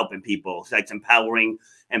 She likes helping people. She likes empowering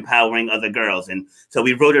other girls. And so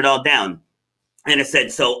we wrote it all down. And I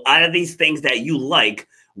said, so out of these things that you like,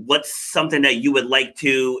 what's something that you would like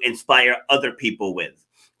to inspire other people with?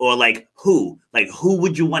 Or like who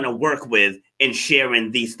would you want to work with in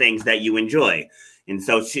sharing these things that you enjoy? And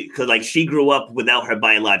so she grew up without her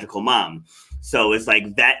biological mom. So it's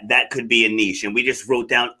like that could be a niche. And we just wrote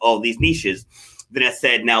down all these niches. Then I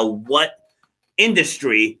said, now what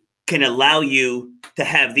industry can allow you to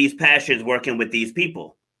have these passions working with these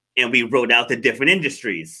people? And we wrote out the different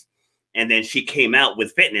industries. And then she came out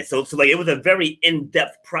with fitness. So like it was a very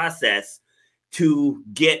in-depth process to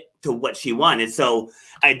get to what she wanted. So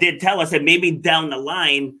I did tell her, I said, maybe down the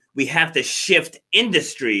line, we have to shift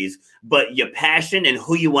industries, but your passion and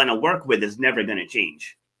who you want to work with is never going to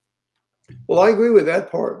change. Well, I agree with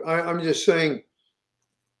that part. I'm just saying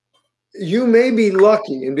you may be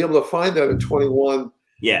lucky and be able to find that at 21.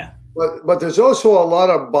 Yeah. But there's also a lot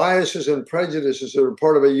of biases and prejudices that are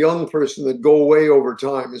part of a young person that go away over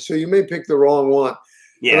time. And so you may pick the wrong one.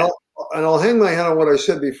 Yeah. And I'll hang my hat on what I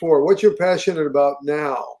said before. What you're passionate about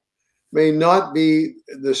now may not be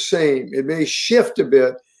the same. It may shift a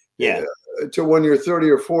bit to when you're 30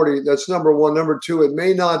 or 40. That's number one. Number two, it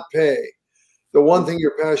may not pay. The one thing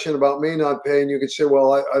you're passionate about may not pay. And you could say,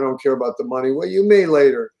 well, I don't care about the money. Well, you may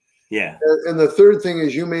later. Yeah. And the third thing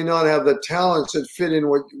is you may not have the talents that fit in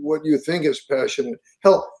what you think is passionate.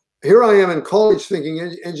 Hell, here I am in college thinking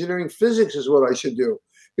engineering physics is what I should do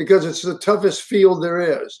because it's the toughest field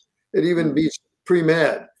there is. It even beats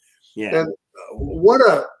pre-med. Yeah. what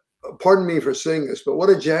a, pardon me for saying this, but what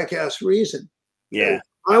a jackass reason. Yeah.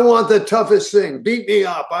 I want the toughest thing. Beat me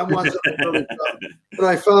up. I want something really tough. And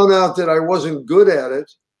I found out that I wasn't good at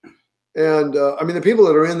it. And I mean, the people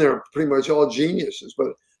that are in there are pretty much all geniuses,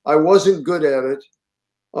 but I wasn't good at it.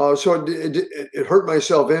 So it hurt my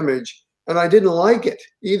self-image, and I didn't like it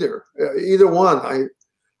either. Either one.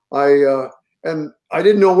 And I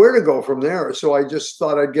didn't know where to go from there. So I just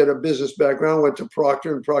thought I'd get a business background, went to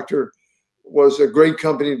Procter, and Procter was a great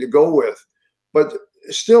company to go with. But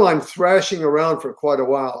still, I'm thrashing around for quite a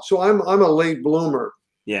while. So I'm a late bloomer.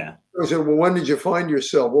 Yeah. I said, well, when did you find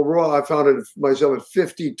yourself? Well, I found it myself at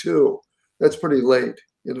 52. That's pretty late,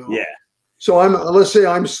 you know. Yeah. So let's say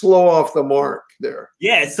I'm slow off the mark there.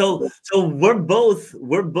 Yeah. So we're both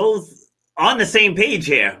on the same page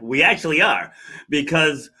here. We actually are,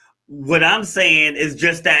 because what I'm saying is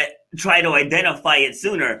just that try to identify it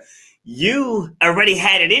sooner. You already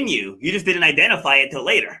had it in you. You just didn't identify it till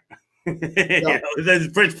later. Yeah. You know,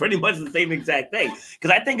 it's pretty much the same exact thing. Because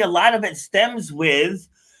I think a lot of it stems with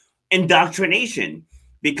indoctrination,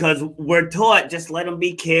 because we're taught just let them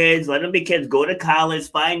be kids, go to college,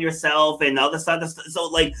 find yourself, and all this other stuff. So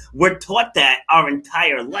like we're taught that our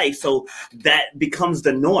entire life. So that becomes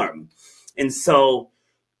the norm. And so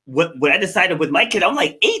what I decided with my kid, I'm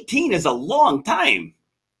like, 18 is a long time.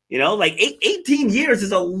 You know, like 18 years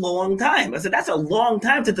is a long time. I said, that's a long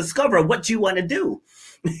time to discover what you want to do.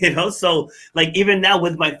 You know, so like even now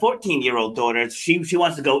with my 14-year-old daughter, she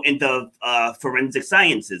wants to go into forensic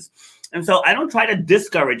sciences. And so I don't try to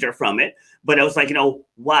discourage her from it, but I was like, you know,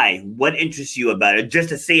 why? What interests you about it? Just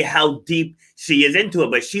to see how deep she is into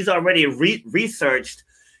it. But she's already researched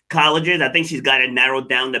colleges. I think she's got it narrowed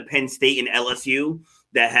down to Penn State and LSU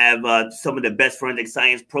that have some of the best forensic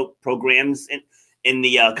science programs in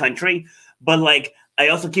the country. But like, I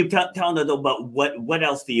also keep telling her though about what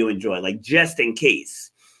else do you enjoy? Like just in case.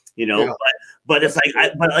 You know, yeah. but it's like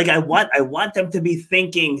I want them to be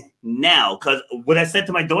thinking now, because what I said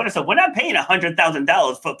to my daughter, so we're not paying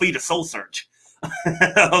 $100,000 for you to soul search.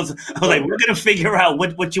 I was like, we're gonna figure out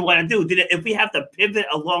what you want to do. If we have to pivot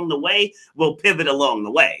along the way, we'll pivot along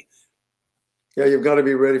the way. Yeah, you've got to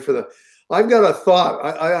be ready for that. I've got a thought.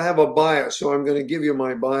 I have a bias, so I'm going to give you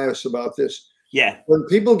my bias about this. Yeah. When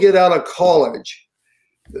people get out of college,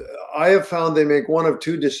 I have found they make one of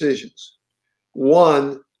two decisions.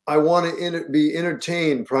 One, I want to be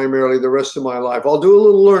entertained primarily the rest of my life. I'll do a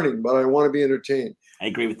little learning, but I want to be entertained. I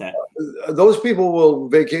agree with that. Those people will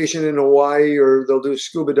vacation in Hawaii or they'll do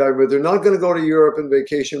scuba diving, but they're not going to go to Europe and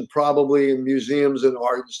vacation, probably in museums and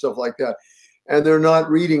art and stuff like that. And they're not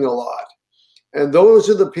reading a lot. And those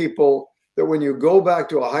are the people that when you go back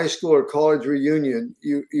to a high school or college reunion,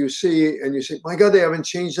 you see, and you say, my God, they haven't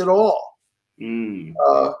changed at all. Mm.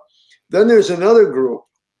 Then there's another group.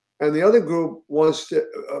 And the other group wants to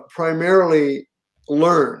primarily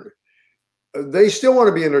learn. They still want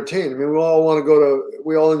to be entertained. I mean, we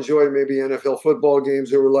all enjoy maybe NFL football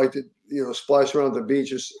games, or we like to, you know, splash around the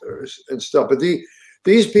beaches and stuff. But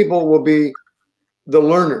these people will be the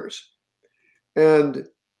learners. And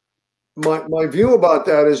my view about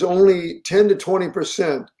that is only 10 to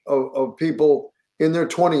 20% of people in their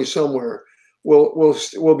 20s somewhere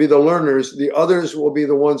will be the learners. The others will be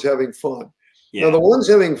the ones having fun. Yeah. Now, the ones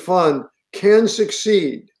having fun can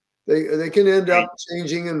succeed. They can end up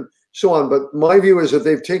changing and so on. But my view is that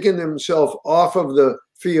they've taken themselves off of the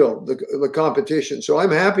field, the competition. So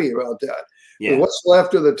I'm happy about that. Yeah. What's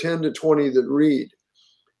left are the 10 to 20 that read.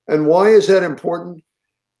 And why is that important?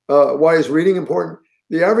 Why is reading important?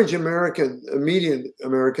 The average American, median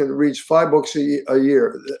American, reads 5 books a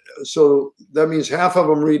year. So that means half of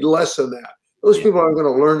them read less than that. Those people aren't going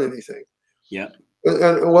to learn anything. Yeah.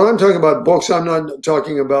 And when I'm talking about books, I'm not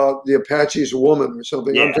talking about the Apache's Woman or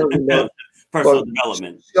something. Yeah. I'm talking about personal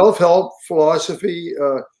development, self-help, philosophy,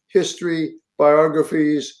 history,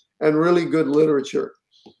 biographies, and really good literature.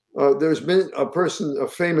 There's been a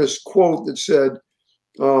famous quote that said,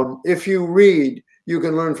 if you read, you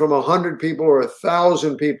can learn from 100 people or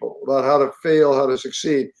 1,000 people about how to fail, how to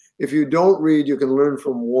succeed. If you don't read, you can learn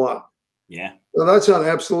from one. Yeah. Well, that's not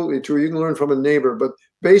absolutely true. You can learn from a neighbor, but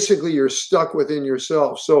basically you're stuck within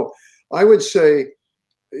yourself. So I would say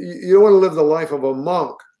you don't want to live the life of a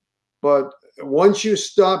monk, but once you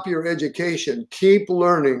stop your education, keep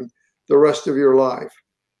learning the rest of your life,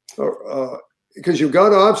 because you've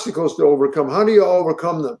got obstacles to overcome. How do you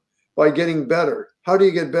overcome them? By getting better. How do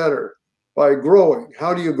you get better? By growing.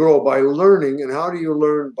 How do you grow? By learning. And how do you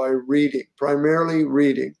learn? By reading, primarily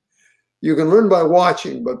reading. You can learn by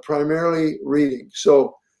watching, but primarily reading.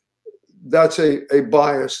 So that's a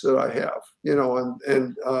bias that I have, you know,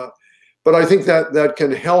 but I think that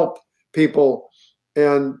can help people.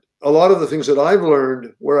 And a lot of the things that I've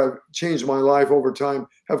learned where I've changed my life over time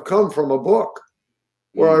have come from a book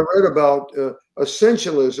where I read about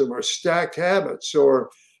essentialism or stacked habits or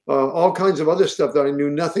all kinds of other stuff that I knew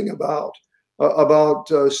nothing about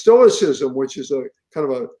Stoicism, which is a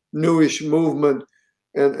kind of a newish movement.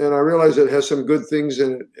 And I realize it has some good things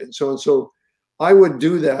in it and so on. So I would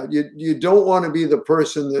do that. You don't want to be the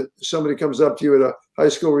person that somebody comes up to you at a high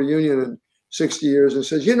school reunion in 60 years and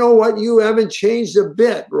says, you know what, you haven't changed a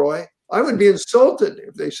bit, Roy. I would be insulted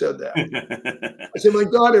if they said that. I said, my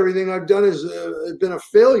God, everything I've done has been a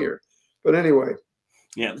failure. But anyway.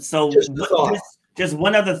 Yeah. So just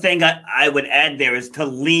one other thing I would add there is to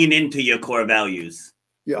lean into your core values.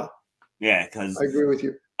 Yeah. Yeah. Because I agree with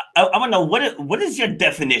you. I want to know what is your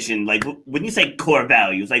definition? Like when you say core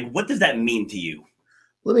values, like what does that mean to you?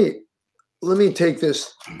 Let me take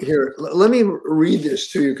this here. Let me read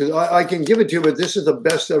this to you because I can give it to you, but this is the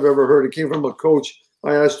best I've ever heard. It came from a coach.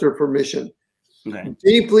 I asked her permission. Okay.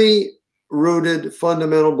 Deeply rooted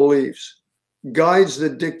fundamental beliefs, guides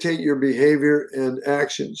that dictate your behavior and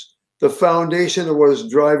actions, the foundation of what is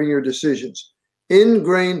driving your decisions,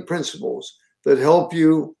 ingrained principles that help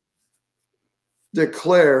you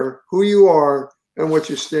declare who you are and what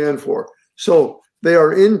you stand for. So they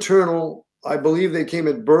are internal. I believe they came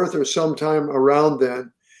at birth or sometime around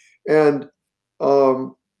then. And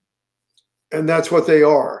that's what they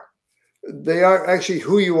are. They are actually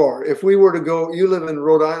who you are. If we were to go, you live in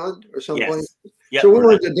Rhode Island or someplace. Yes. Yep. So we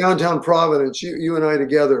went to downtown Providence, you and I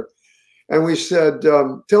together. And we said,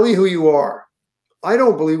 tell me who you are. I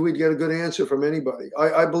don't believe we'd get a good answer from anybody.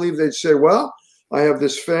 I believe they'd say, well, I have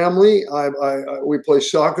this family. We play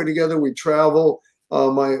soccer together. We travel.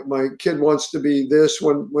 My kid wants to be this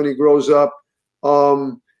when he grows up.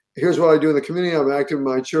 Here's what I do in the community. I'm active in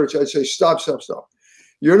my church. I'd say, stop.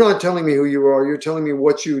 You're not telling me who you are. You're telling me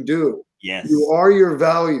what you do. Yes. You are your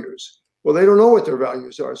values. Well, they don't know what their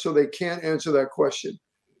values are, so they can't answer that question.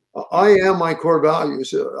 I am my core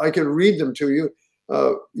values. I can read them to you.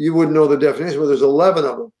 You wouldn't know the definition, but there's 11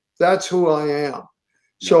 of them. That's who I am.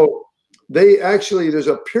 So there's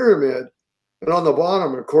a pyramid, and on the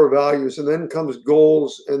bottom are core values, and then comes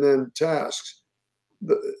goals and then tasks.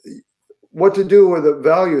 What to do with the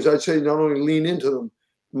values, I'd say not only lean into them.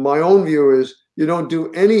 My own view is you don't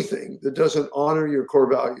do anything that doesn't honor your core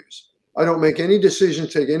values. I don't make any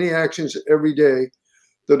decisions, take any actions every day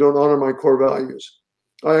that don't honor my core values.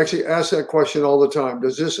 I actually ask that question all the time.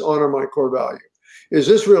 Does this honor my core value? Is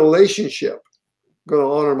this relationship going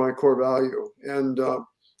to honor my core value? And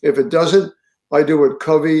if it doesn't, I do what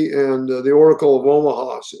Covey and the Oracle of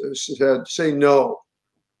Omaha said, say no.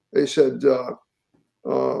 They said the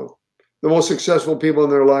most successful people in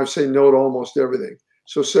their lives say no to almost everything.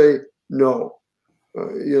 So say no.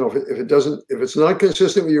 If it's not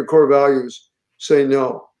consistent with your core values, say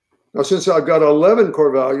no. Now, since I've got 11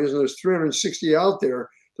 core values and there's 360 out there,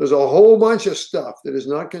 there's a whole bunch of stuff that is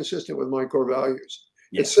not consistent with my core values.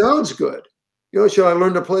 Yes. It sounds good. Should I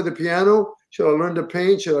learn to play the piano? Should I learn to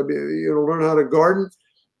paint? Should I learn how to garden?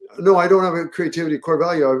 No, I don't have a creativity core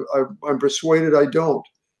value. I'm persuaded I don't.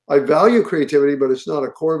 I value creativity, but it's not a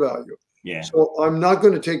core value. Yeah. So I'm not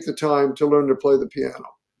going to take the time to learn to play the piano.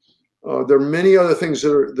 There are many other things that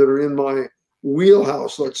are in my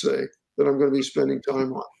wheelhouse, let's say, that I'm going to be spending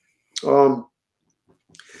time on.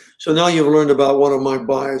 So now you've learned about one of my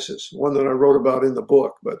biases, one that I wrote about in the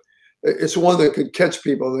book, but it's one that could catch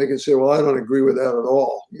people and they can say, well, I don't agree with that at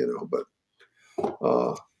all, but.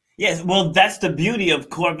 Yes. Well, that's the beauty of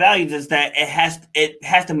core values is that it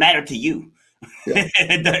has to matter to you. Yeah.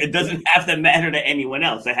 It doesn't have to matter to anyone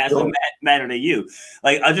else. It has to matter to you.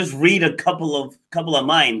 Like I'll just read a couple of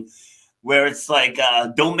mine where it's like,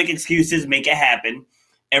 don't make excuses, make it happen.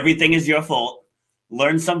 Everything is your fault.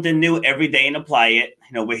 Learn something new every day and apply it.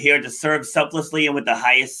 We're here to serve selflessly and with the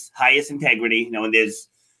highest integrity. And there's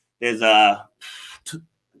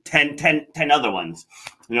 10 other ones.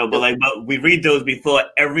 But we read those before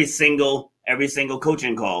every single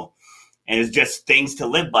coaching call. And it's just things to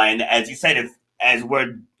live by. And as you said, as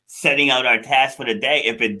we're setting out our task for the day,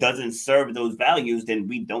 if it doesn't serve those values, then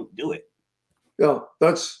we don't do it. Yeah,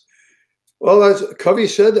 that's Covey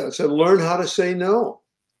said that. Said learn how to say no.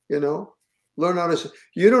 Learn how to say.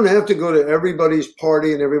 You don't have to go to everybody's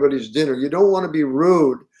party and everybody's dinner. You don't want to be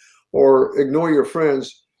rude or ignore your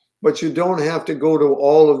friends, but you don't have to go to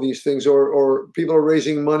all of these things. Or people are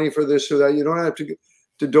raising money for this or that. You don't have to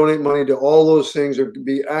donate money to all those things or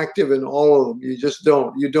be active in all of them. You just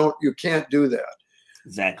don't. You can't do that.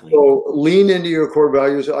 Exactly. So lean into your core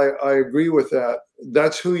values. I agree with that.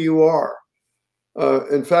 That's who you are.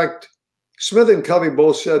 In fact, Smith and Covey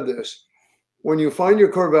both said this. when you find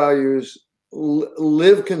your core values,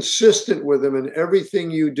 live consistent with them in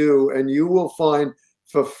everything you do, and you will find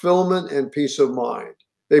fulfillment and peace of mind.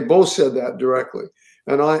 They both said that directly.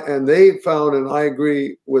 And they found, and I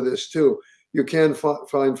agree with this too, you can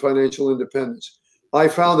find financial independence. I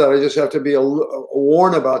found that. I just have to be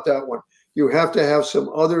warned about that one. You have to have some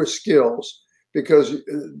other skills, because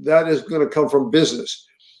that is going to come from business.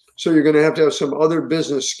 So you're going to have some other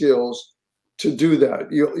business skills to do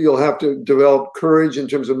that. You'll have to develop courage in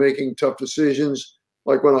terms of making tough decisions.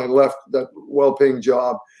 Like when I left that well-paying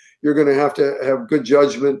job, you're going to have good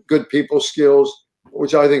judgment, good people skills,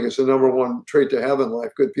 which I think is the number one trait to have in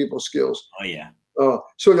life, good people skills. Oh, yeah.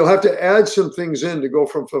 So you'll have to add some things in to go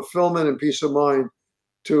from fulfillment and peace of mind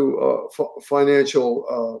to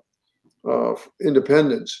financial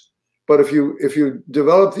independence. But if you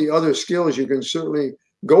develop the other skills, you can certainly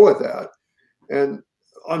go with that. And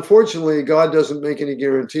unfortunately, God doesn't make any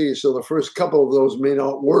guarantees. So the first couple of those may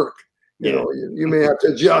not work. You know, you may have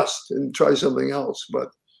to adjust and try something else.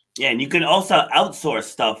 But yeah, and you can also outsource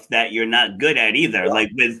stuff that you're not good at either,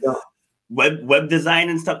 like with web design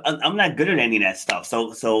and stuff. I'm not good at any of that stuff,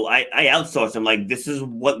 so I outsource them. Like, this is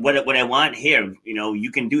what I want here. You know,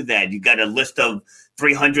 you can do that. You got a list of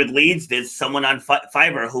 300 leads. There's someone on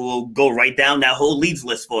Fiverr who will go write down that whole leads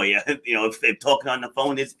list for you. You know, if talking on the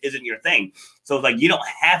phone isn't your thing, so like, you don't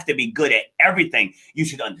have to be good at everything. You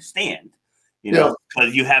should understand. You know,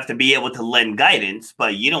 because you have to be able to lend guidance,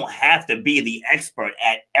 but you don't have to be the expert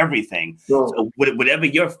at everything. No. So whatever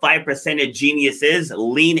your 5% of genius is,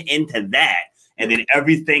 lean into that, and then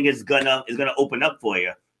everything is gonna open up for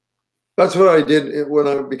you. That's what I did when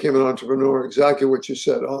I became an entrepreneur. Exactly what you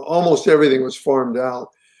said. Almost everything was farmed out.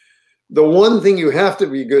 The one thing you have to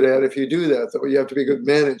be good at, if you do that, though, you have to be a good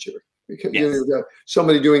manager. Because you've got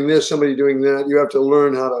somebody doing this, somebody doing that. You have to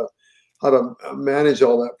learn how to manage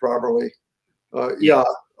all that properly.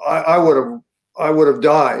 I would have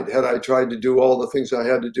died had I tried to do all the things I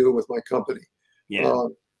had to do with my company.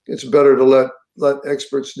 It's better to let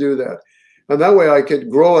experts do that, and that way I could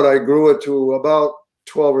grow it. I grew it to about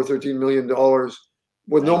 $12 or $13 million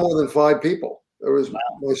with no more than 5 people. There was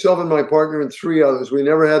myself and my partner and 3 others. We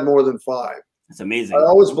never had more than 5. That's amazing. I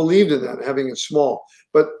always believed in that, having it small.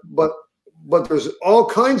 But there's all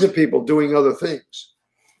kinds of people doing other things.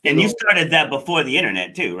 And you started that before the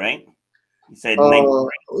internet too, right? You said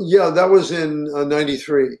that was in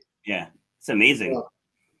 93. Yeah, it's amazing.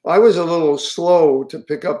 I was a little slow to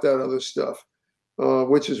pick up that other stuff,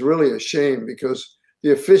 which is really a shame, because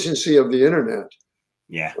the efficiency of the internet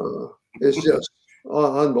is just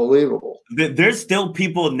unbelievable. There's still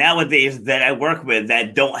people nowadays that I work with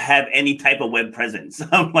that don't have any type of web presence.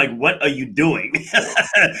 I'm like, what are you doing?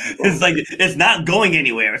 It's like, it's not going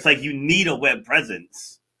anywhere. It's like, you need a web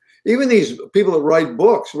presence. Even these people that write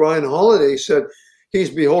books, Ryan Holiday said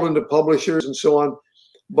he's beholden to publishers and so on,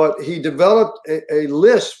 but he developed a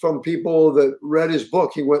list from people that read his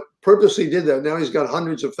book. He purposely did that. Now he's got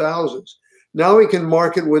hundreds of thousands. Now he can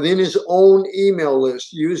market within his own email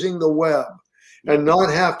list using the web and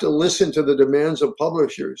not have to listen to the demands of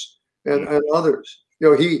publishers and others.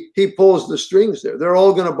 You know, he pulls the strings there. They're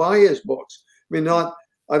all going to buy his books. I mean, I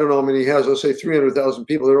don't know how many he has. Let's say 300,000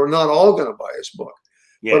 people. They're not all going to buy his book.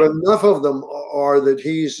 But enough of them are that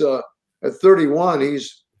he's at 31.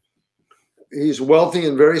 He's wealthy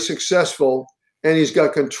and very successful, and he's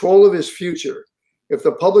got control of his future. If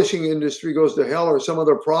the publishing industry goes to hell or some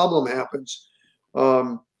other problem happens,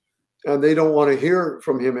 and they don't want to hear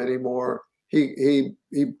from him anymore, he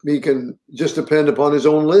can just depend upon his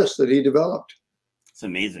own list that he developed. It's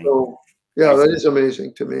amazing. So, that is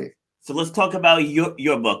amazing to me. So let's talk about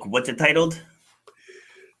your book. What's it titled?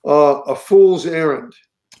 A Fool's Errand.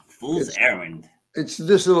 Fool's Errand. It's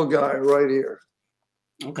this little guy right here.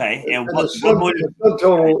 Okay. And the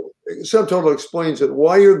subtitle explains it,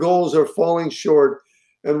 why your goals are falling short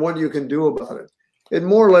and what you can do about it. It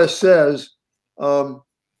more or less says,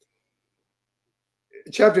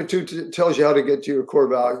 chapter 2 tells you how to get to your core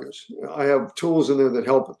values. I have tools in there that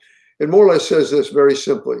help. It more or less says this very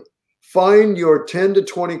simply: find your 10 to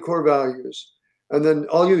 20 core values, and then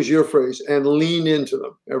I'll use your phrase, and lean into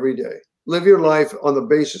them every day. Live your life on the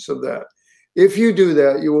basis of that. If you do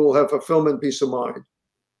that, you will have fulfillment, peace of mind.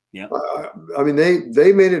 Yeah. I mean,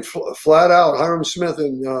 they made it flat out. Hiram Smith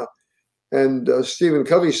and Stephen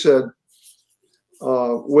Covey said,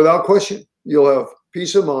 without question, you'll have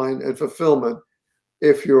peace of mind and fulfillment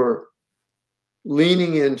if you're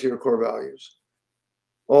leaning into your core values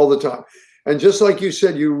all the time. And just like you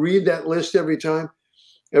said, you read that list every day,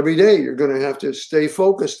 you're going to have to stay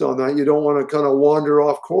focused on that. You don't want to kind of wander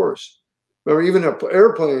off course. Remember, even an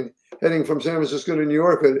airplane heading from San Francisco to New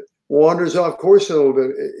York wanders off course a little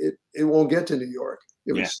bit, it won't get to New York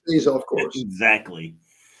if it stays off course. Exactly.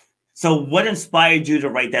 So what inspired you to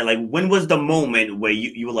write that? Like, when was the moment where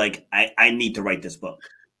you were like, I need to write this book?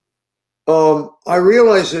 I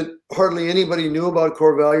realized that hardly anybody knew about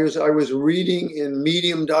core values. I was reading in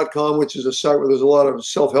medium.com, which is a site where there's a lot of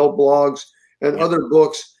self-help blogs and other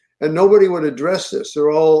books, and nobody would address this.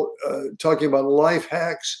 They're all talking about life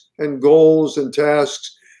hacks and goals and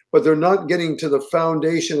tasks, but they're not getting to the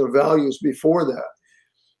foundation of values before that.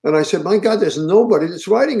 And I said, my God, there's nobody that's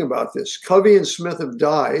writing about this. Covey and Smith have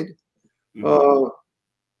died. They're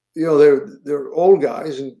old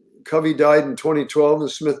guys, and Covey died in 2012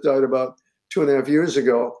 and Smith died about 2.5 years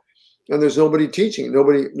ago, and there's nobody teaching.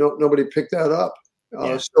 Nobody picked that up.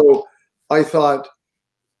 So I thought,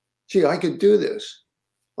 gee, I could do this.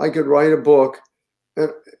 I could write a book,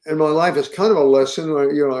 and my life is kind of a lesson.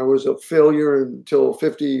 I was a failure until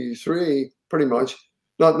 53, pretty much,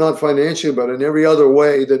 not financially, but in every other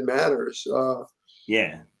way that matters.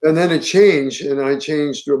 And then it changed, and I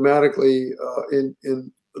changed dramatically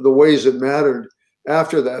in the ways that mattered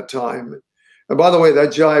after that time. And by the way, that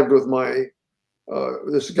jived with my,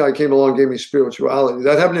 this guy came along, gave me spirituality.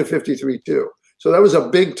 That happened in 53 too. So that was a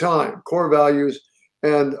big time, core values.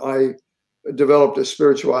 And I developed a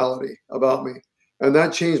spirituality about me. And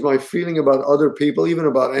that changed my feeling about other people, even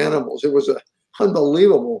about animals. It was an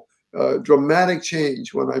unbelievable, dramatic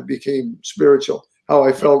change when I became spiritual, how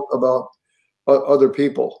I felt about other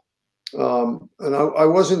people. And I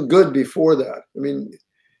wasn't good before that. I mean,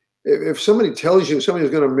 if somebody tells you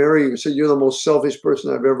somebody's going to marry you, say you're the most selfish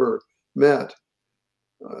person I've ever met,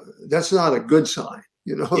 that's not a good sign,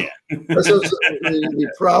 That's not something to be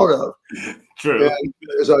proud of. True. And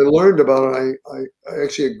as I learned about it, I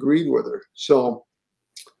actually agreed with her. So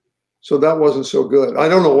that wasn't so good. I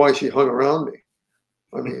don't know why she hung around me.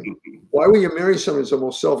 I mean, why would you marry someone who's the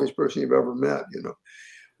most selfish person you've ever met?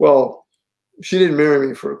 Well, she didn't marry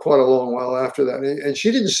me for quite a long while after that. And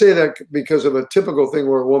she didn't say that because of a typical thing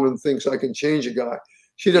where a woman thinks I can change a guy.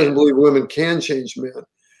 She doesn't believe women can change men.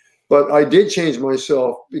 But I did change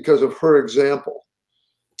myself because of her example.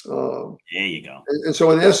 There you go. And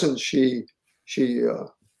so in essence, she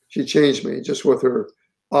changed me just with her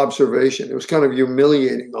observation. It was kind of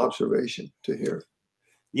humiliating observation to hear.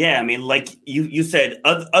 Yeah, I mean, like you said,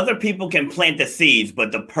 other people can plant the seeds,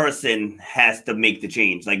 but the person has to make the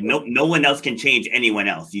change. Like no one else can change anyone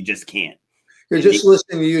else. You just can't. You're just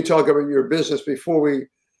listening to you talk about your business before we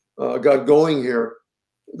got going here.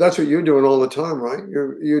 That's what you're doing all the time, right?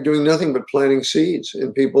 You're doing nothing but planting seeds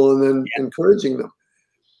in people and then encouraging them.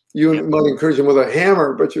 You might encourage them with a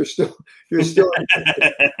hammer, but you're still you're still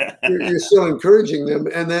encouraging them.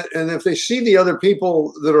 And if they see the other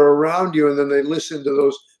people that are around you, and then they listen to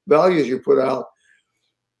those values you put out,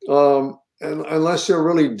 and unless they're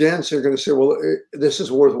really dense, they're going to say, "Well, this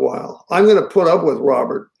is worthwhile." I'm going to put up with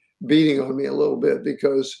Robert beating on me a little bit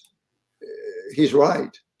because he's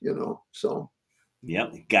right, So.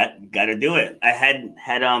 Yep, got to do it. I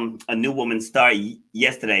had a new woman start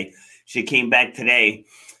yesterday. She came back today.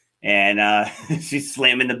 And she's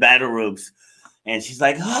slamming the battle ropes, and she's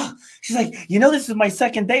like, this is my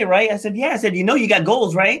second day, right? I said, yeah. I said, you got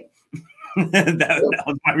goals, right? that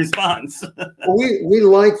was my response. we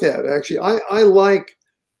like that, actually. I like.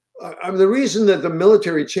 The reason that the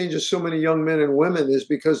military changes so many young men and women is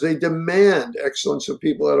because they demand excellence of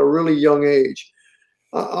people at a really young age.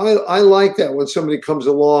 I like that when somebody comes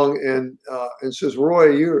along and says,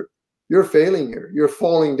 Roy, you're failing here. You're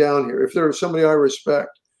falling down here. If there's somebody I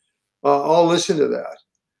respect, I'll listen to that.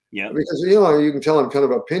 Yeah. Because, you can tell I'm kind of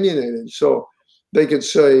opinionated. So they could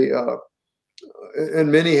say,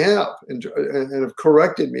 and many have, and have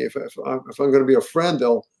corrected me. If I'm going to be a friend,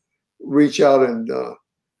 they'll reach out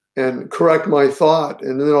and correct my thought.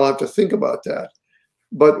 And then I'll have to think about that.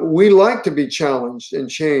 But we like to be challenged and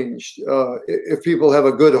changed if people have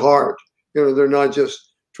a good heart. They're not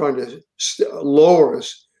just trying to lower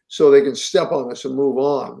us so they can step on us and move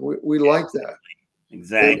on. We like that.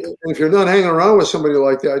 Exactly. And if you're not hanging around with somebody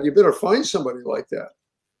like that, you better find somebody like that,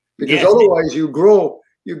 because otherwise you grow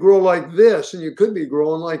like this, and you could be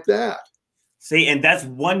growing like that. See, and that's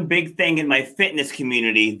one big thing in my fitness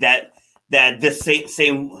community that this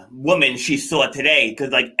same woman she saw today,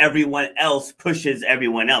 because like everyone else pushes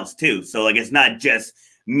everyone else too. So like it's not just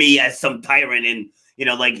me as some tyrant, and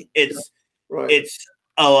it's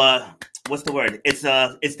what's the word? It's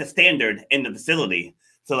the standard in the facility.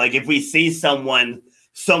 So like if we see someone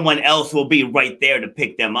else will be right there to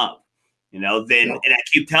pick them up, and I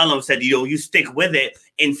keep telling them, said, you stick with it.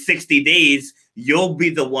 In 60 days, you'll be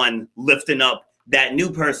the one lifting up that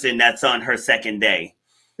new person that's on her second day.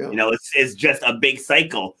 Yeah. It's just a big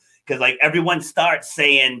cycle, because like everyone starts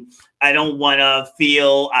saying, I don't want to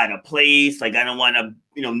feel out of place. Like I don't want to,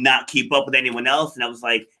 not keep up with anyone else. And I was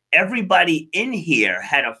like, everybody in here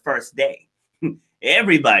had a first day.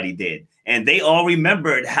 Everybody did. And they all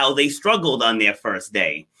remembered how they struggled on their first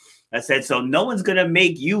day. I said, so no one's going to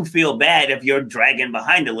make you feel bad if you're dragging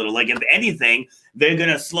behind a little. Like if anything, they're going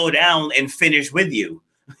to slow down and finish with you,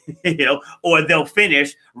 or they'll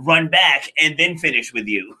finish, run back, and then finish with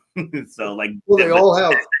you. So like, well, they all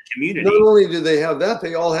have community. Not only do they have that,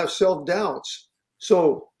 they all have self-doubts.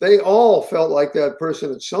 So they all felt like that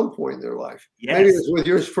person at some point in their life. Yes. Maybe it's with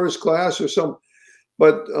your first class or some,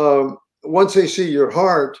 but once they see your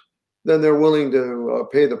heart, then they're willing to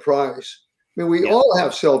pay the price. I mean, we all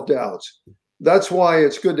have self-doubts. That's why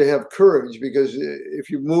it's good to have courage, because if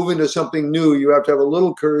you move into something new, you have to have a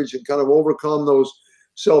little courage and kind of overcome those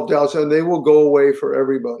self-doubts, and they will go away for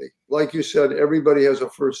everybody. Like you said, everybody has a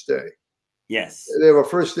first day. Yes. They have a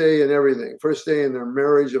first day in everything. First day in their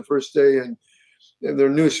marriage, a first day in their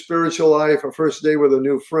new spiritual life, a first day with a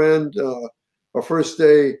new friend, a first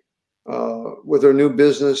day with their new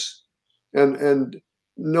business. And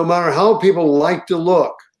no matter how people like to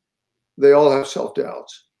look, they all have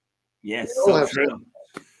self-doubts. Yes, so true.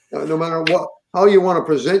 No matter how you want to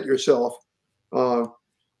present yourself,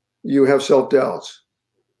 you have self-doubts.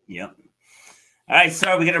 Yep. All right,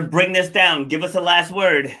 sir, we're going to bring this down. Give us a last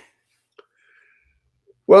word.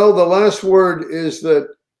 Well, the last word is that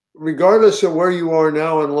regardless of where you are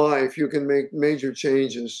now in life, you can make major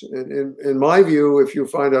changes. And in my view, if you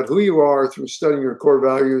find out who you are through studying your core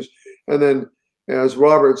values, and then, as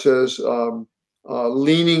Robert says,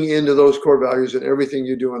 leaning into those core values in everything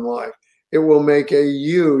you do in life, it will make a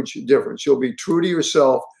huge difference. You'll be true to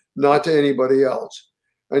yourself, not to anybody else.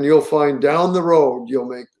 And you'll find down the road, you'll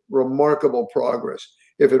make remarkable progress.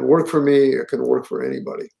 If it worked for me, it can work for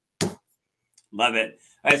anybody. Love it.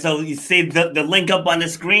 All right, so you see the link up on the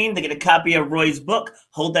screen to get a copy of Roy's book.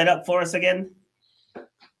 Hold that up for us again.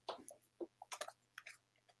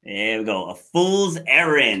 There we go. A Fool's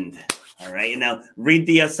Errand. All right, now read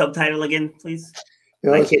the subtitle again, please.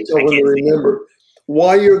 Yeah, I can't remember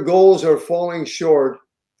why your goals are falling short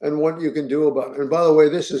and what you can do about it. And by the way,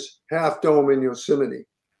 this is Half Dome in Yosemite,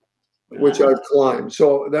 which I've climbed.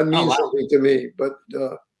 So that means something to me. But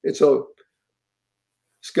this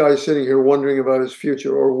guy sitting here wondering about his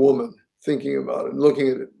future, or woman thinking about it and looking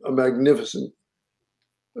at it, a magnificent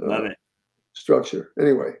Love it. Structure.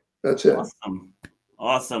 Anyway, that's it.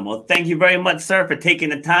 Awesome. Well, thank you very much, sir, for taking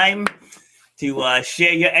the time to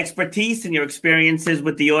share your expertise and your experiences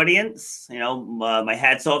with the audience. My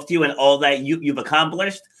hat's off to you and all that you've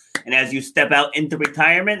accomplished. And as you step out into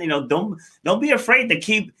retirement, don't be afraid to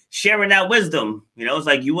keep sharing that wisdom. It's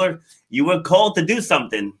like you were called to do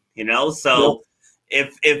something. So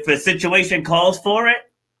if a situation calls for it,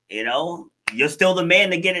 you're still the man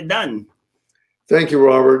to get it done. Thank you,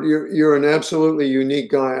 Robert. You're an absolutely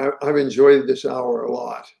unique guy. I've enjoyed this hour a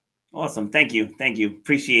lot. Awesome. Thank you.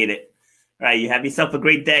 Appreciate it. All right. You have yourself a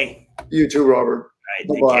great day. You too, Robert. All right.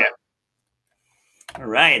 Take care. All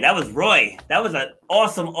right. That was Roy. That was an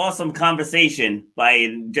awesome conversation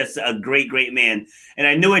by just a great, great man. And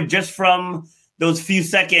I knew it just from those few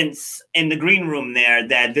seconds in the green room there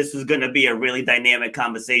that this was going to be a really dynamic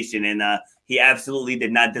conversation. And he absolutely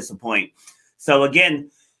did not disappoint. So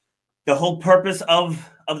again, the whole purpose of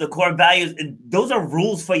the core values, those are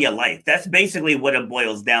rules for your life. That's basically what it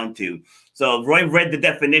boils down to. So Roy read the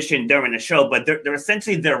definition during the show, but they're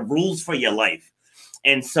essentially they're rules for your life.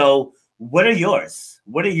 And so what are yours?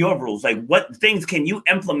 What are your rules? Like what things can you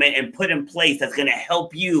implement and put in place that's going to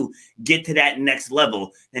help you get to that next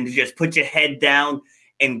level and to just put your head down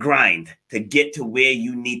and grind to get to where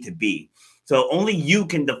you need to be. So only you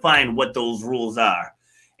can define what those rules are.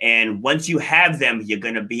 And once you have them, you're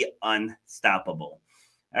going to be unstoppable.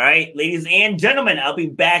 All right, ladies and gentlemen, I'll be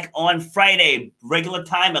back on Friday, regular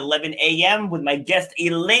time, 11 a.m. with my guest,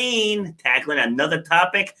 Elaine, tackling another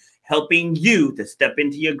topic, helping you to step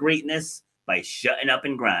into your greatness by shutting up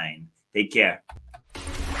and grind. Take care.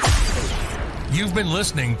 You've been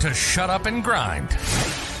listening to Shut Up and Grind.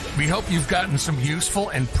 We hope you've gotten some useful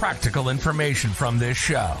and practical information from this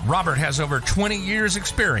show. Robert has over 20 years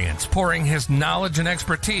experience pouring his knowledge and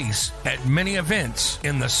expertise at many events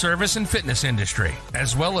in the service and fitness industry,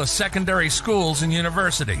 as well as secondary schools and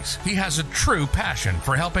universities. He has a true passion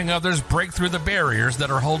for helping others break through the barriers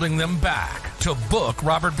that are holding them back. To book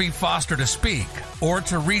Robert B. Foster to speak or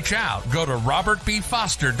to reach out, go to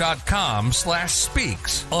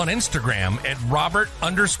robertbfoster.com/speaks, on Instagram at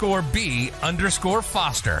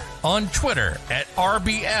Robert_B_Foster, on Twitter at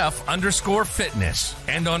RBF_fitness,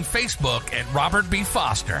 and on Facebook at Robert B.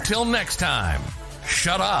 Foster. Till next time,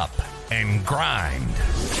 Shut up and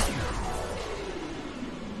grind.